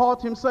then he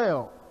hurt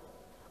himself,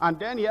 and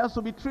then he has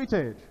to be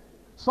treated.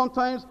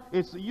 Sometimes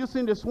it's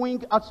using the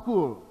swing at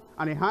school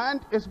and a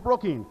hand is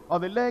broken or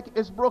the leg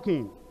is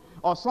broken.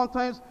 Or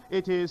sometimes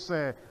it is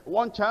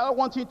one child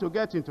wanting to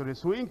get into the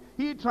swing,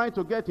 he trying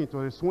to get into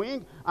the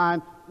swing,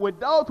 and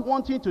without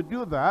wanting to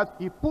do that,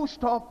 he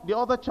pushed off the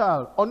other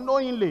child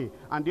unknowingly,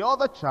 and the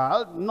other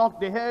child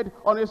knocked the head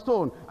on a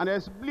stone, and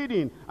there's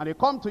bleeding, and they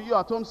come to you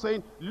at home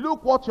saying,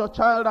 look what your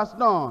child has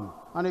done.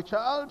 And the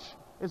child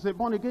is a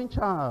born-again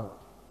child.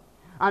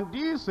 And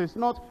this is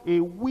not a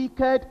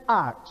wicked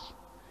act.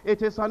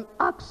 It is an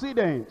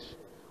accident.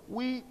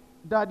 We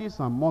daddies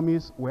and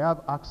mommies, we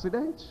have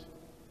accidents.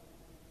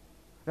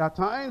 There are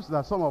times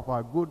that some of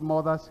our good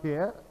mothers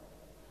here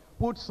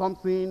put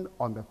something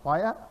on the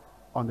fire,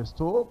 on the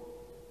stove,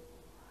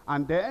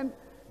 and then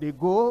they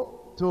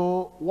go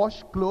to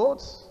wash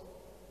clothes,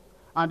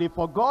 and they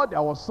forgot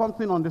there was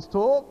something on the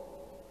stove.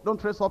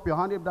 Don't raise up your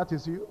hand if that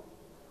is you.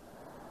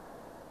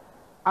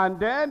 And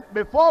then,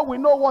 before we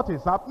know what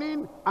is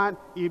happening, and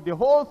if the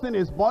whole thing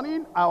is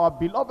burning, our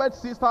beloved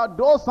sister,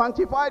 though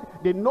sanctified,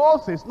 the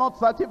nose is not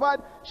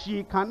sanctified,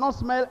 she cannot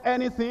smell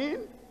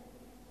anything,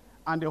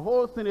 and the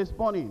whole thing is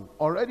burning.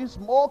 Already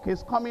smoke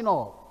is coming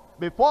up.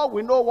 Before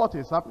we know what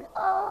is happening,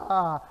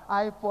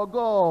 I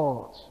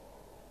forgot.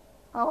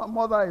 Our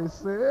mother is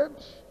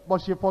saved,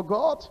 but she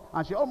forgot,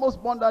 and she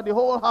almost burned out the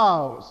whole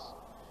house.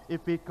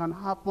 If it can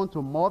happen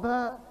to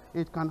mother,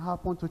 it can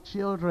happen to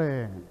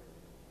children.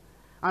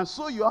 And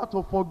so you have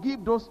to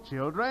forgive those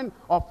children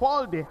of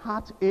all the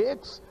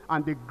heartaches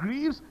and the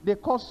griefs they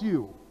cause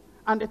you,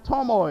 and the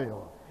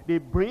turmoil they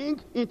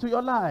bring into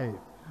your life,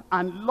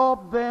 and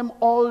love them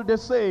all the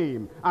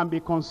same, and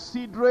be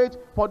considerate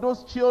for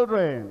those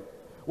children.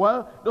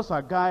 Well, those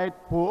are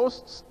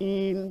guideposts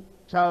in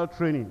child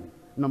training.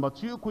 Number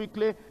 2,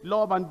 quickly,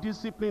 love and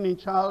discipline in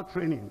child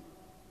training.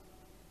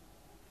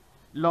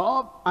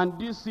 Love and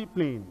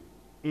discipline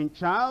in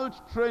child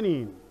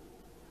training.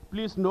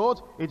 Please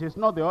note, it is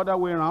not the other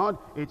way around.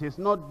 It is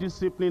not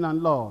discipline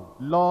and love.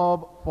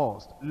 Love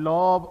first.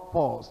 Love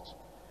first.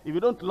 If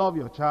you don't love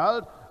your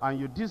child and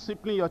you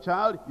discipline your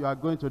child, you are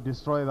going to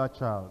destroy that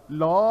child.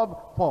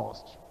 Love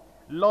first.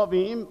 Love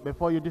him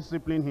before you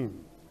discipline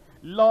him.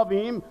 Love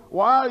him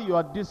while you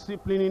are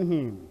disciplining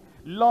him.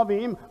 Love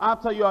him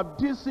after you have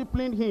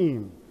disciplined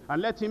him.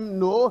 And let him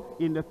know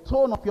in the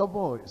tone of your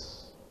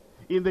voice,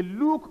 in the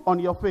look on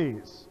your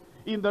face,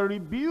 in the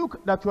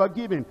rebuke that you are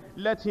giving,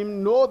 let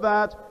him know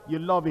that you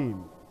love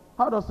him.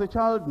 How does the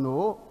child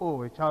know?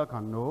 Oh, a child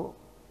can know.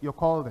 You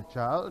call the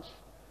child.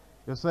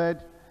 You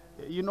said,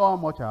 you know how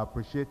much I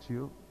appreciate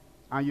you,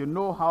 and you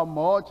know how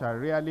much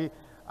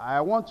I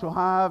want to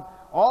have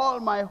all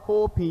my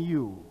hope in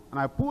you, and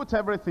I put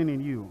everything in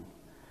you,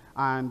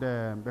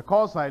 and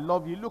because I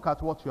love you, look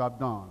at what you have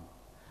done.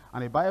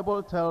 And the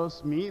Bible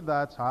tells me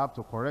that I have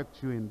to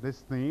correct you in this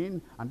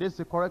thing, and this is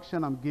the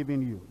correction I'm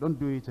giving you. Don't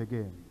do it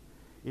again.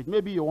 It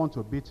may be you want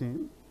to beat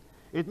him.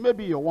 It may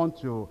be you want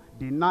to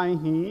deny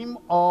him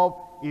of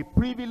a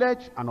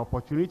privilege, an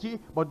opportunity,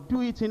 but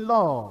do it in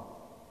love.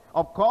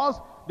 Of course,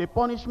 the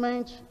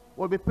punishment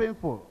will be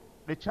painful.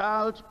 The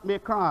child may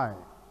cry.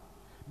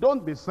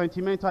 Don't be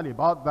sentimental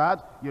about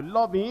that. You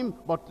love him,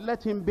 but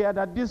let him bear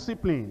that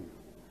discipline.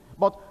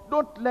 But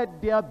don't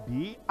let there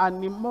be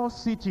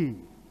animosity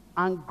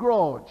and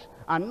grudge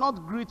and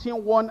not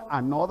greeting one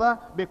another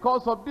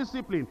because of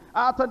discipline.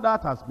 After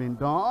that has been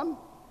done,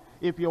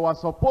 if you are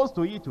supposed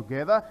to eat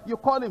together, you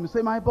call him and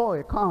say, my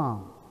boy,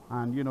 come.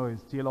 And you know,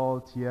 it's still all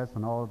tears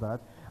and all that.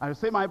 And you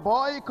say, my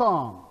boy,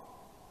 come.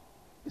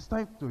 It's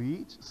time to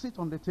eat. Sit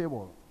on the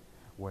table.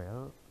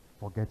 Well,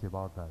 forget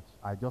about that.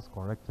 I just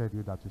corrected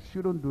you that you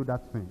shouldn't do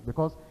that thing.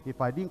 Because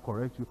if I didn't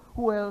correct you,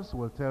 who else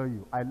will tell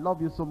you? I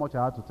love you so much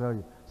I had to tell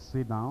you.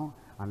 Sit down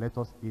and let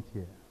us eat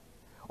here.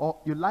 Or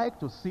you like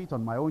to sit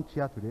on my own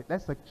chair today.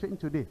 Let's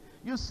exchange today.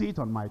 You sit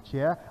on my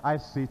chair, I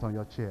sit on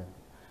your chair.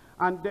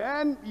 And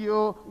then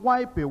you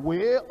wipe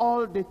away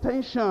all the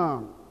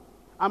tension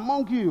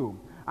among you.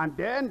 And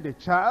then the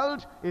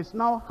child is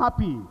now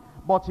happy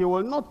but he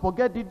will not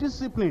forget the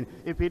discipline.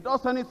 If he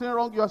does anything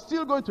wrong, you are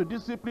still going to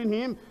discipline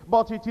him,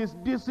 but it is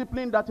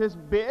discipline that is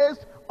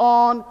based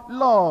on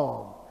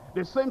love.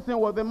 The same thing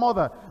with the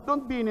mother.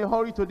 Don't be in a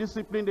hurry to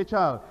discipline the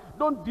child.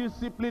 Don't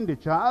discipline the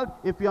child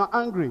if you are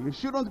angry. You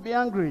shouldn't be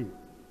angry.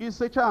 He's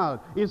a child.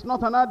 He's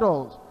not an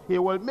adult. He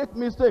will make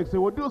mistakes. He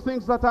will do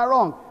things that are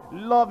wrong.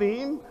 Love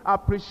him.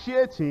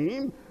 Appreciate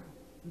him.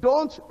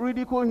 Don't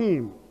ridicule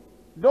him.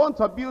 Don't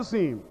abuse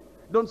him.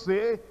 Don't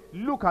say,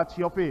 look at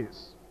your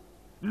face.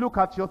 Look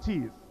at your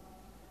teeth.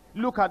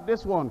 Look at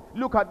this one.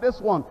 Look at this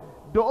one.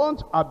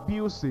 Don't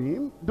abuse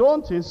him.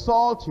 Don't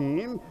insult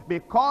him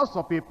because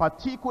of a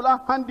particular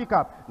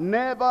handicap.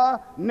 Never,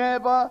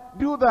 never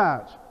do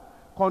that.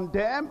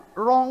 Condemn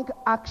wrong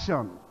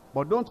action,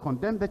 but don't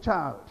condemn the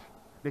child.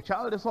 The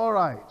child is all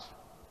right.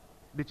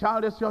 The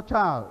child is your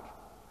child.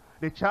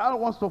 The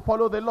child wants to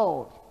follow the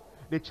Lord.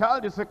 The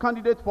child is a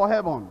candidate for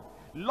heaven.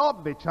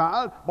 Love the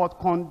child, but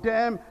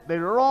condemn the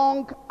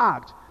wrong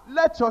act.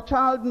 Let your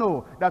child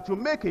know that you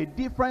make a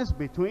difference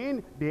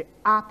between the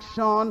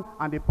action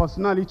and the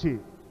personality.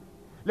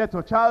 Let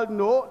your child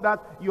know that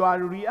you are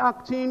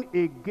reacting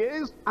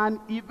against an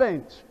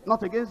event,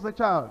 not against the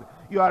child.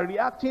 You are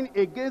reacting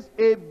against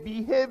a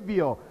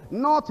behavior,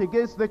 not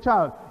against the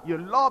child. You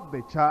love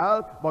the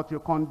child, but you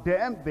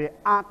condemn the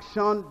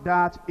action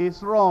that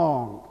is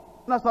wrong.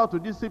 That's how to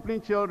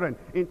discipline children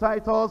in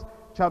Titus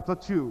chapter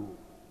 2.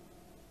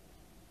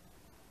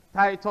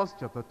 Titus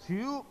chapter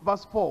 2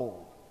 verse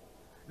 4.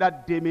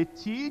 That they may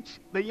teach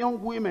the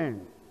young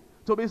women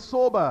to be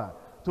sober,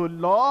 to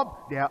love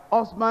their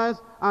husbands,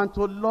 and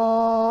to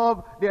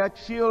love their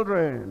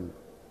children.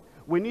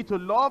 We need to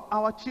love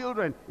our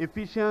children.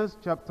 Ephesians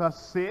chapter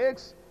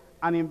 6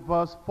 and in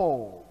verse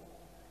 4.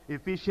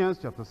 Ephesians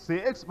chapter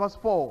 6 verse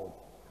 4.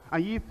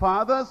 And ye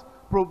fathers,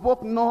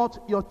 provoke not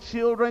your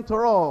children to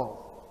wrath.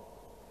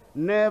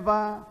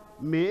 Never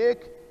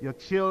make your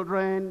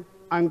children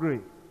angry.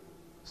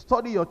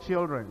 Study your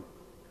children.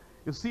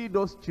 You see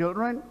those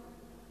children,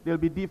 they'll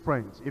be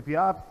different. If you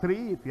have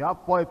 3, if you have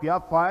 4, if you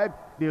have 5,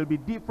 they'll be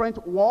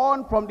different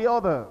one from the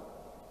other.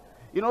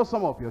 You know,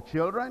 some of your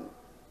children,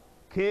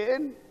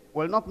 cane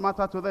will not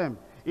matter to them.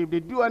 If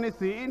they do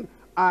anything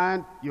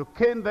and you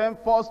cane them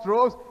 4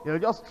 strokes, they'll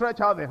just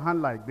stretch out the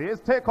hand like this,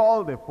 take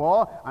all the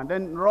 4, and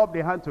then rub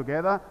the hand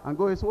together and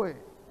go his way.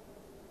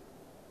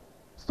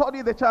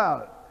 Study the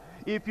child.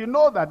 If you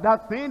know that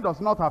that thing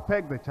does not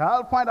affect the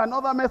child, find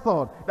another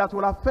method that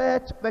will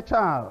affect the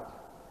child.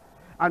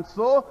 And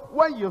so,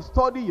 when you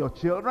study your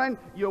children,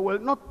 you will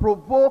not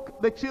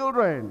provoke the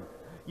children.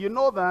 You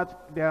know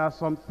that there are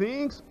some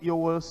things you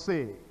will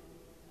say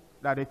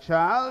that a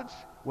child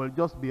will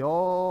just be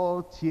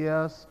all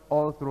tears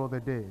all through the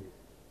day.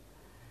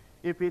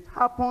 If it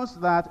happens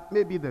that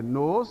maybe the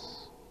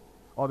nose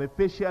or the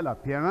facial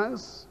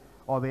appearance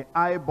or the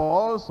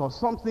eyeballs or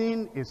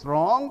something is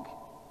wrong,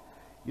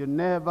 you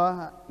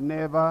never,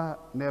 never,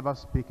 never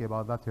speak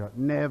about that.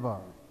 Never,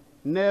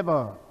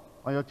 never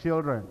on your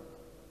children.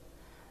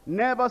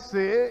 Never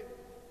say,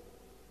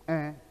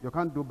 you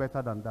can't do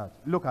better than that.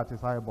 Look at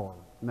his eyeball.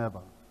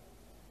 Never.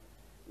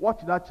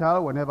 Watch that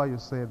child whenever you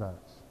say that.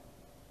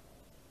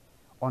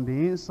 On the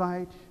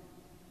inside,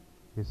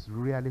 he's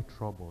really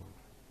troubled.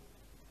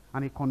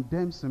 And he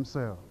condemns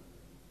himself.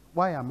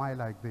 Why am I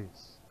like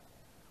this?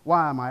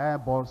 Why are my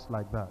eyeballs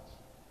like that?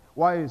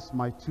 Why is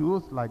my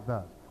tooth like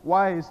that?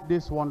 Why is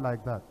this one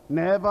like that?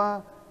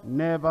 Never,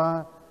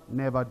 never,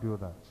 never do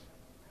that.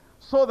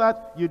 So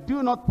that you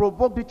do not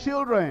provoke the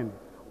children.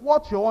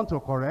 What you want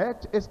to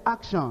correct is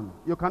action.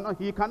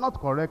 He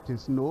cannot correct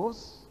his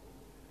nose.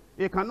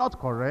 He cannot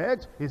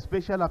correct his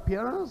facial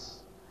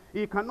appearance.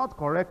 He cannot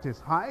correct his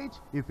height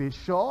if he's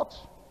short.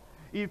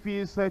 If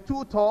he's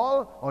too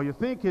tall, or you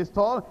think he's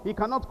tall, he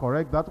cannot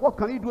correct that. What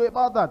can he do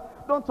about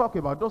that? Don't talk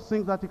about those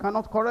things that he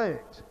cannot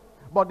correct.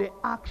 But the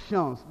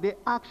actions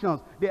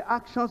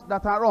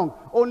that are wrong,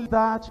 only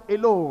that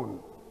alone.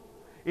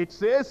 It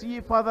says, ye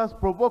fathers,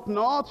 provoke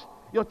not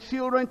your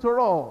children to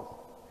wrath,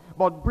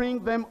 but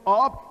bring them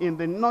up in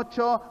the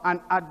nurture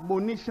and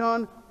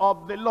admonition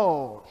of the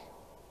Lord.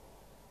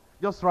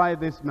 Just write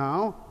this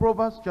now.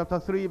 Proverbs chapter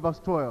 3 verse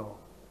 12.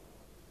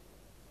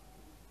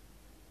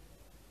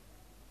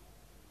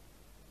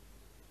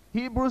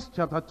 Hebrews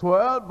chapter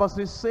 12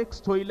 verses 6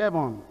 to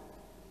 11.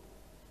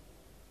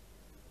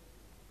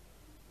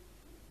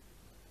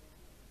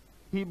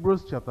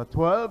 Hebrews chapter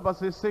 12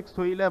 verses 6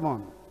 to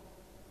 11.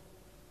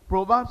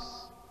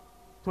 Proverbs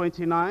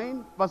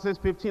 29 verses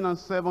 15 and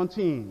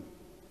 17.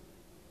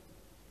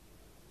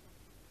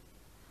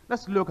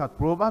 Let's look at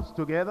Proverbs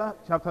together,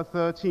 chapter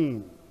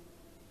 13,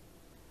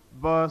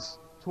 verse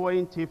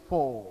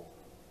 24.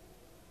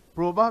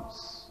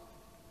 Proverbs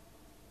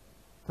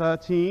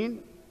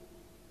 13,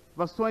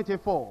 verse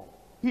 24.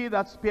 He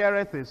that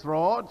spareth his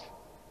rod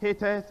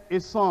hateth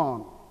his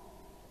son,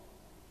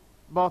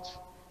 but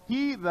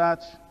he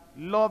that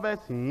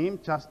loveth him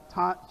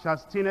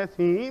chasteneth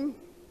him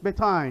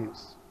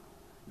betimes.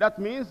 That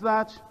means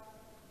that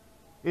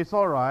it's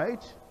all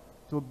right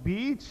to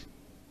beat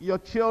your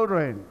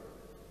children,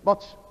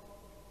 but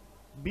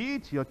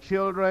Beat your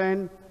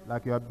children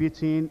like you are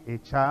beating a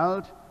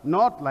child,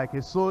 not like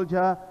a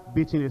soldier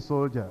beating a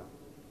soldier.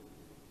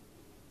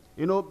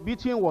 You know,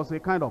 beating was a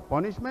kind of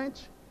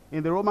punishment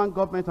in the Roman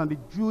government and the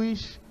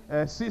Jewish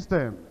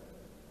system.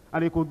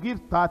 And they could give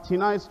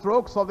 39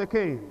 strokes of the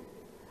cane.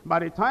 By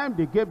the time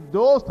they gave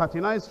those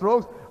 39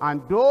 strokes,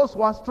 and those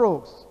were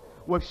strokes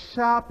with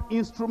sharp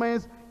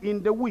instruments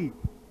in the whip,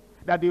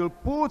 that they will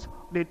put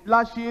the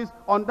lashes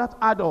on that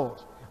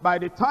adult. By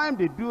the time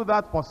they do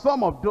that for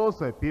some of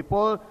those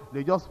people,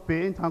 they just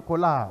faint and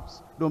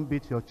collapse. Don't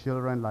beat your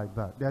children like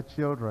that. They're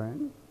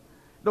children.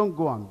 Don't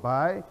go and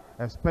buy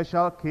a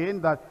special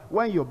cane that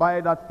when you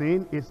buy that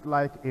thing, it's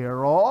like a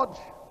rod.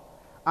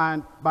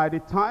 And by the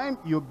time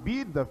you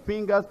beat the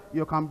fingers,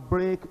 you can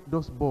break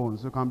those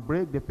bones. You can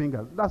break the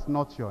fingers. That's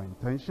not your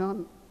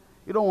intention.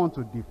 You don't want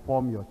to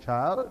deform your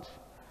child.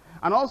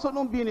 And also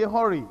don't be in a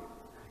hurry.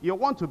 You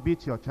want to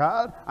beat your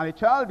child, and the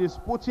child is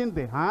putting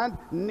the hand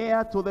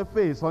near to the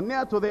face or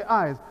near to the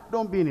eyes.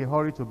 Don't be in a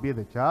hurry to beat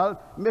the child.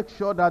 Make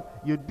sure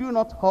that you do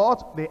not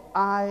hurt the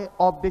eye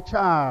of the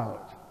child.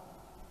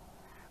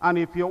 And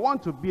if you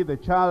want to beat the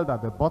child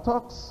at the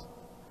buttocks,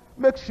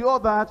 make sure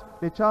that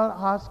the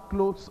child has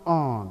clothes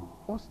on.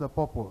 What's the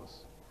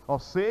purpose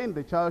of saying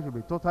the child should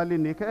be totally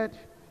naked?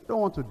 You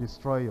don't want to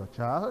destroy your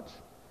child.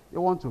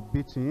 You want to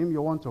beat him.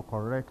 You want to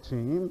correct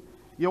him.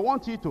 You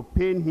want it to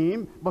pain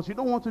him, but you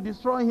don't want to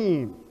destroy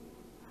him.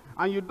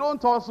 And you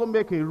don't also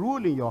make a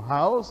rule in your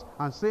house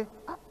and say,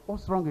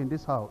 what's wrong in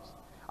this house?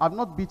 I've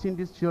not beaten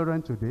these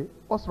children today.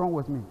 What's wrong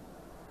with me?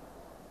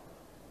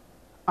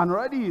 And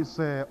already it's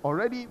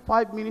already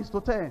 5 minutes to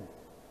 10.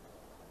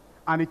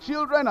 And the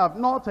children have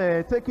not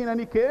taken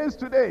any case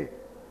today.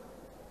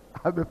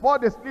 Before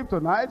they sleep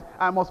tonight,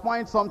 I must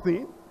find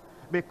something.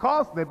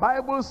 Because the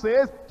Bible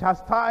says,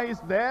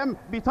 chastise them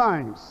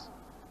betimes.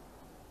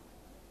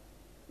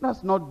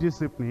 That's not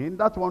discipline.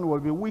 That one will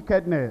be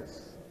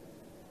wickedness.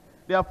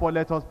 Therefore,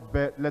 let us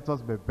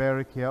be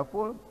very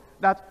careful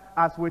that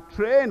as we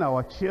train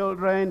our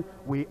children,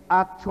 we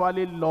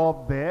actually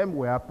love them,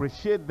 we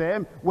appreciate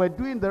them, we're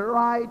doing the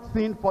right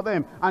thing for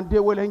them, and they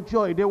will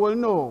enjoy, they will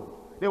know.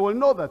 They will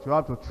know that you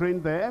have to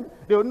train them.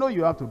 They will know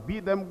you have to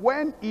beat them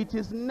when it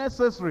is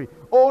necessary.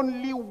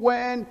 Only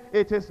when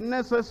it is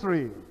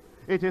necessary.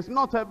 It is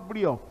not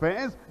every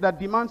offense that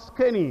demands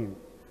caning.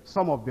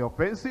 Some of the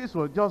offenses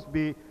will just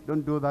be,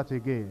 don't do that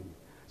again.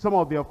 Some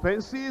of the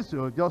offenses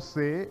will just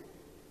say,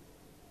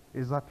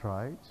 is that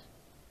right?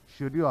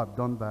 Should you have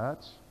done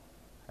that?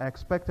 I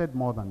expected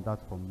more than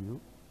that from you.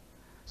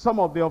 Some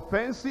of the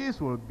offenses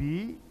will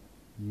be,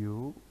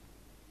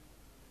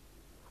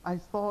 I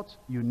thought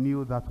you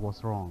knew that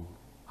was wrong.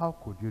 How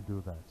could you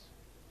do that?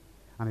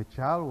 And a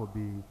child will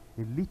be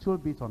a little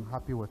bit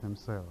unhappy with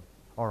himself.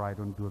 All right,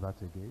 don't do that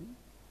again.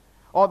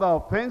 Other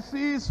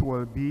offenses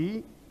will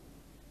be,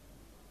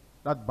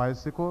 that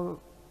bicycle,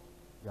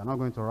 you're not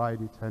going to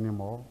ride it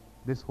anymore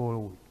this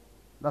whole week.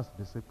 That's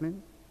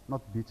discipline,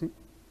 not beating.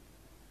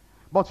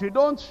 But you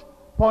don't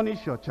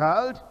punish your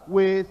child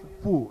with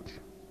food.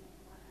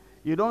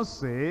 You don't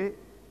say,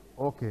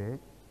 okay,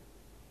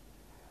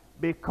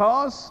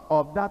 because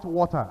of that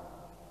water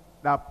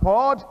that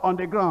poured on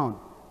the ground,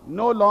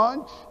 no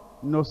lunch,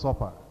 no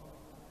supper.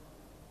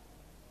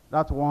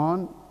 That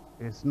one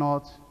is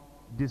not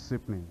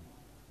discipline.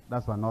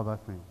 That's another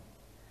thing.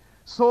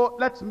 So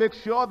let's make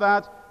sure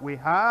that we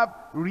have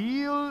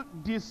real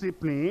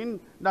discipline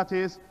that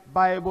is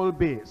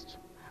Bible-based.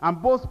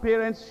 And both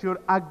parents should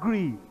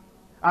agree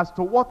as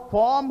to what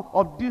form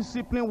of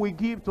discipline we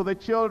give to the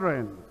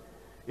children.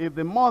 If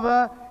the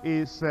mother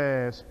is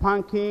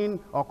spanking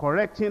or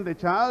correcting the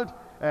child,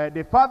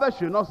 the father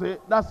should not say,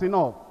 that's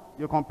enough,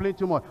 you complain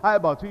too much. How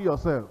about you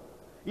yourself?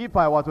 If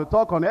I were to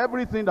talk on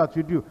everything that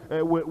you do,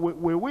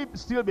 will we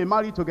still be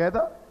married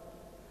together?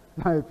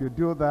 Now, if you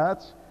do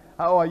that,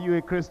 how are you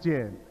a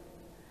Christian?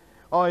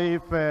 Or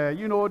if,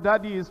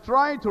 daddy is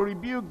trying to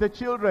rebuke the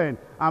children,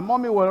 and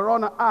mommy will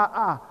run,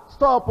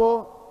 stop,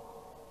 oh.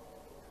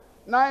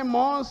 9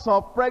 months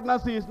of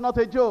pregnancy is not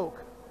a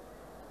joke.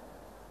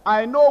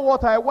 I know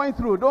what I went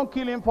through. Don't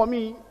kill him for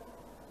me.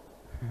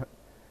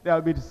 There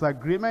will be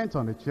disagreement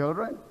on the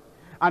children.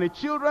 And the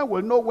children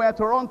will know where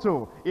to run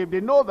to. If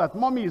they know that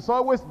mommy is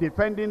always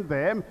defending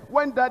them,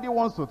 when daddy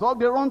wants to talk,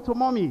 they run to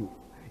mommy.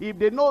 If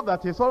they know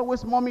that it's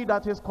always mommy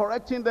that is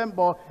correcting them,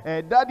 but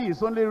daddy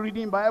is only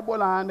reading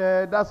Bible and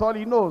that's all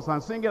he knows,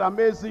 and singing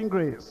Amazing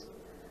Grace,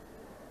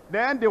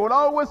 then they will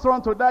always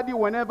run to daddy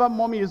whenever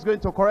mommy is going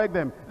to correct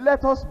them.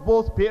 Let us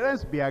both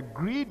parents be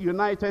agreed,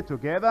 united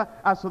together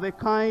as to the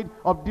kind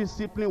of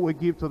discipline we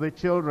give to the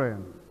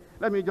children.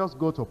 Let me just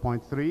go to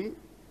point 3.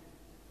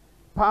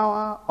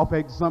 Power of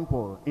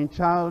example in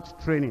child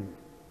training.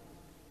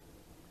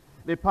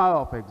 The power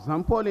of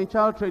example in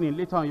child training.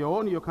 Later on your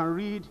own, you can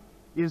read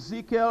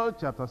Ezekiel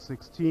chapter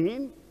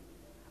 16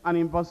 and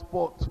in verse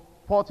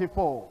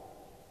 44.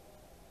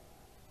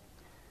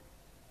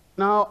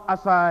 Now,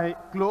 as I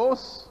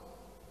close,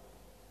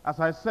 as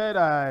I said,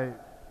 I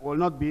will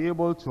not be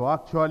able to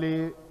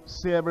actually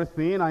say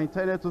everything I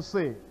intended to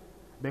say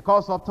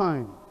because of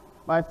time.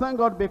 But I thank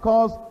God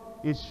because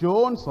is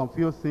shown some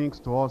few things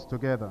to us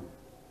together.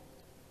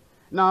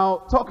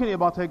 Now, talking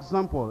about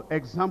example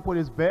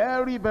is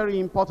very, very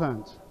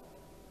important.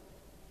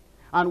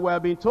 And we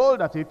have been told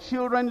that if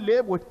children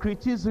live with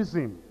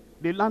criticism,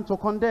 they learn to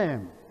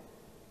condemn.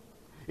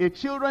 If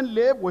children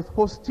live with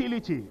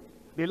hostility,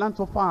 they learn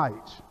to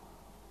fight.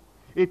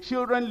 If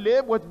children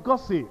live with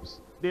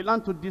gossips, they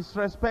learn to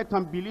disrespect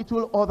and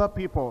belittle other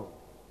people.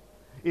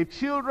 If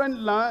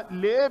children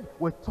live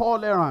with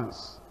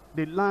tolerance,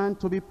 they learn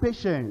to be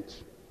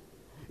patient.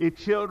 If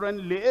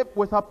children live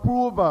with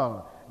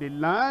approval, they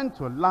learn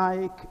to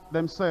like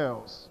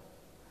themselves.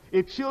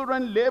 If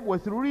children live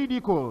with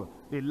ridicule,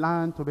 they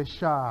learn to be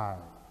shy.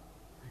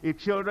 If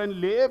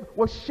children live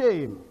with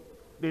shame,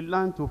 they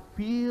learn to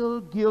feel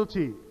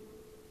guilty.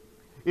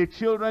 If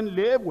children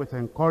live with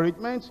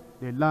encouragement,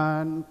 they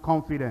learn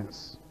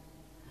confidence.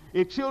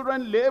 If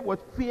children live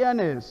with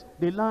fairness,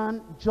 they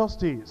learn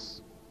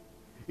justice.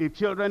 If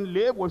children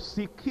live with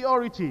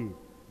security,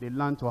 they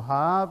learn to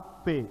have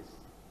faith.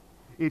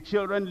 If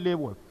children live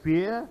with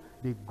fear,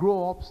 they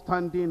grow up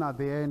standing at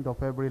the end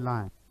of every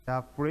line. They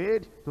are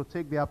afraid to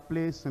take their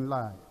place in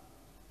life.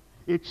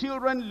 If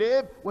children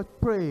live with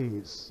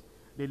praise,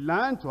 they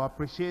learn to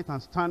appreciate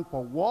and stand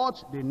for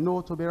what they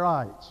know to be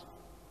right.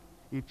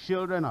 If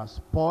children are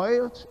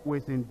spoiled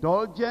with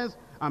indulgence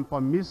and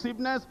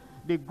permissiveness,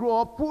 they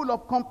grow up full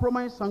of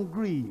compromise and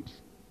greed.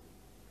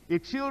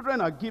 If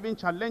children are given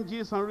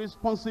challenges and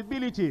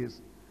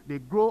responsibilities, they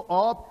grow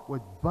up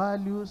with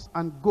values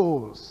and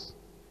goals.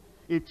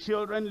 If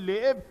children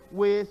live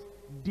with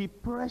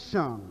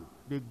depression,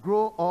 they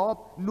grow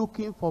up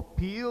looking for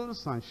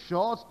pills and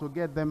shots to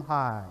get them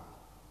high.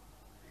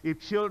 If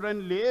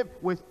children live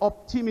with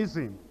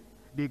optimism,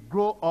 they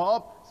grow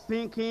up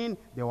thinking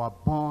they were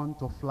born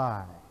to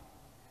fly.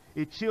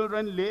 If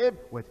children live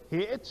with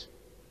hate,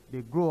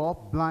 they grow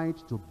up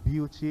blind to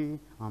beauty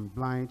and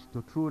blind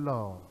to true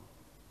love.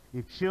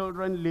 If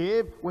children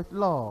live with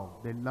love,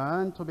 they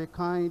learn to be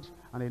kind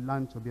and they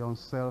learn to be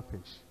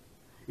unselfish.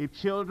 If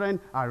children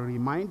are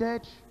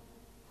reminded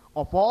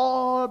of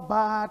all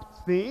bad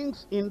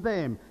things in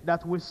them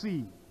that we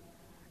see,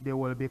 they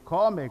will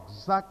become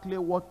exactly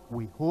what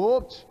we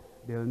hoped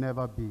they'll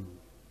never be.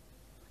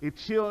 If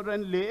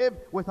children live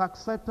with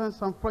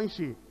acceptance and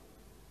friendship,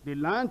 they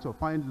learn to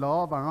find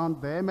love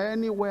around them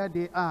anywhere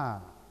they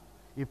are.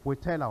 If we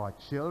tell our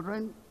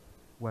children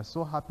we're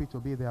so happy to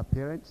be their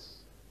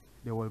parents,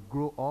 they will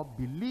grow up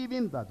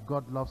believing that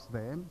God loves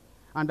them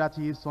and that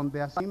He is on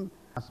their side,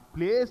 has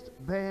placed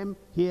them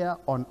here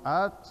on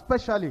earth,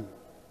 especially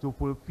to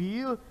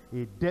fulfill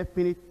a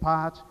definite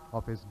part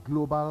of His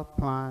global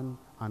plan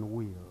and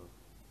will.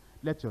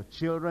 Let your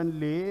children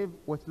live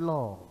with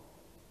love,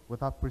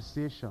 with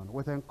appreciation,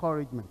 with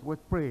encouragement,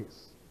 with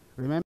praise.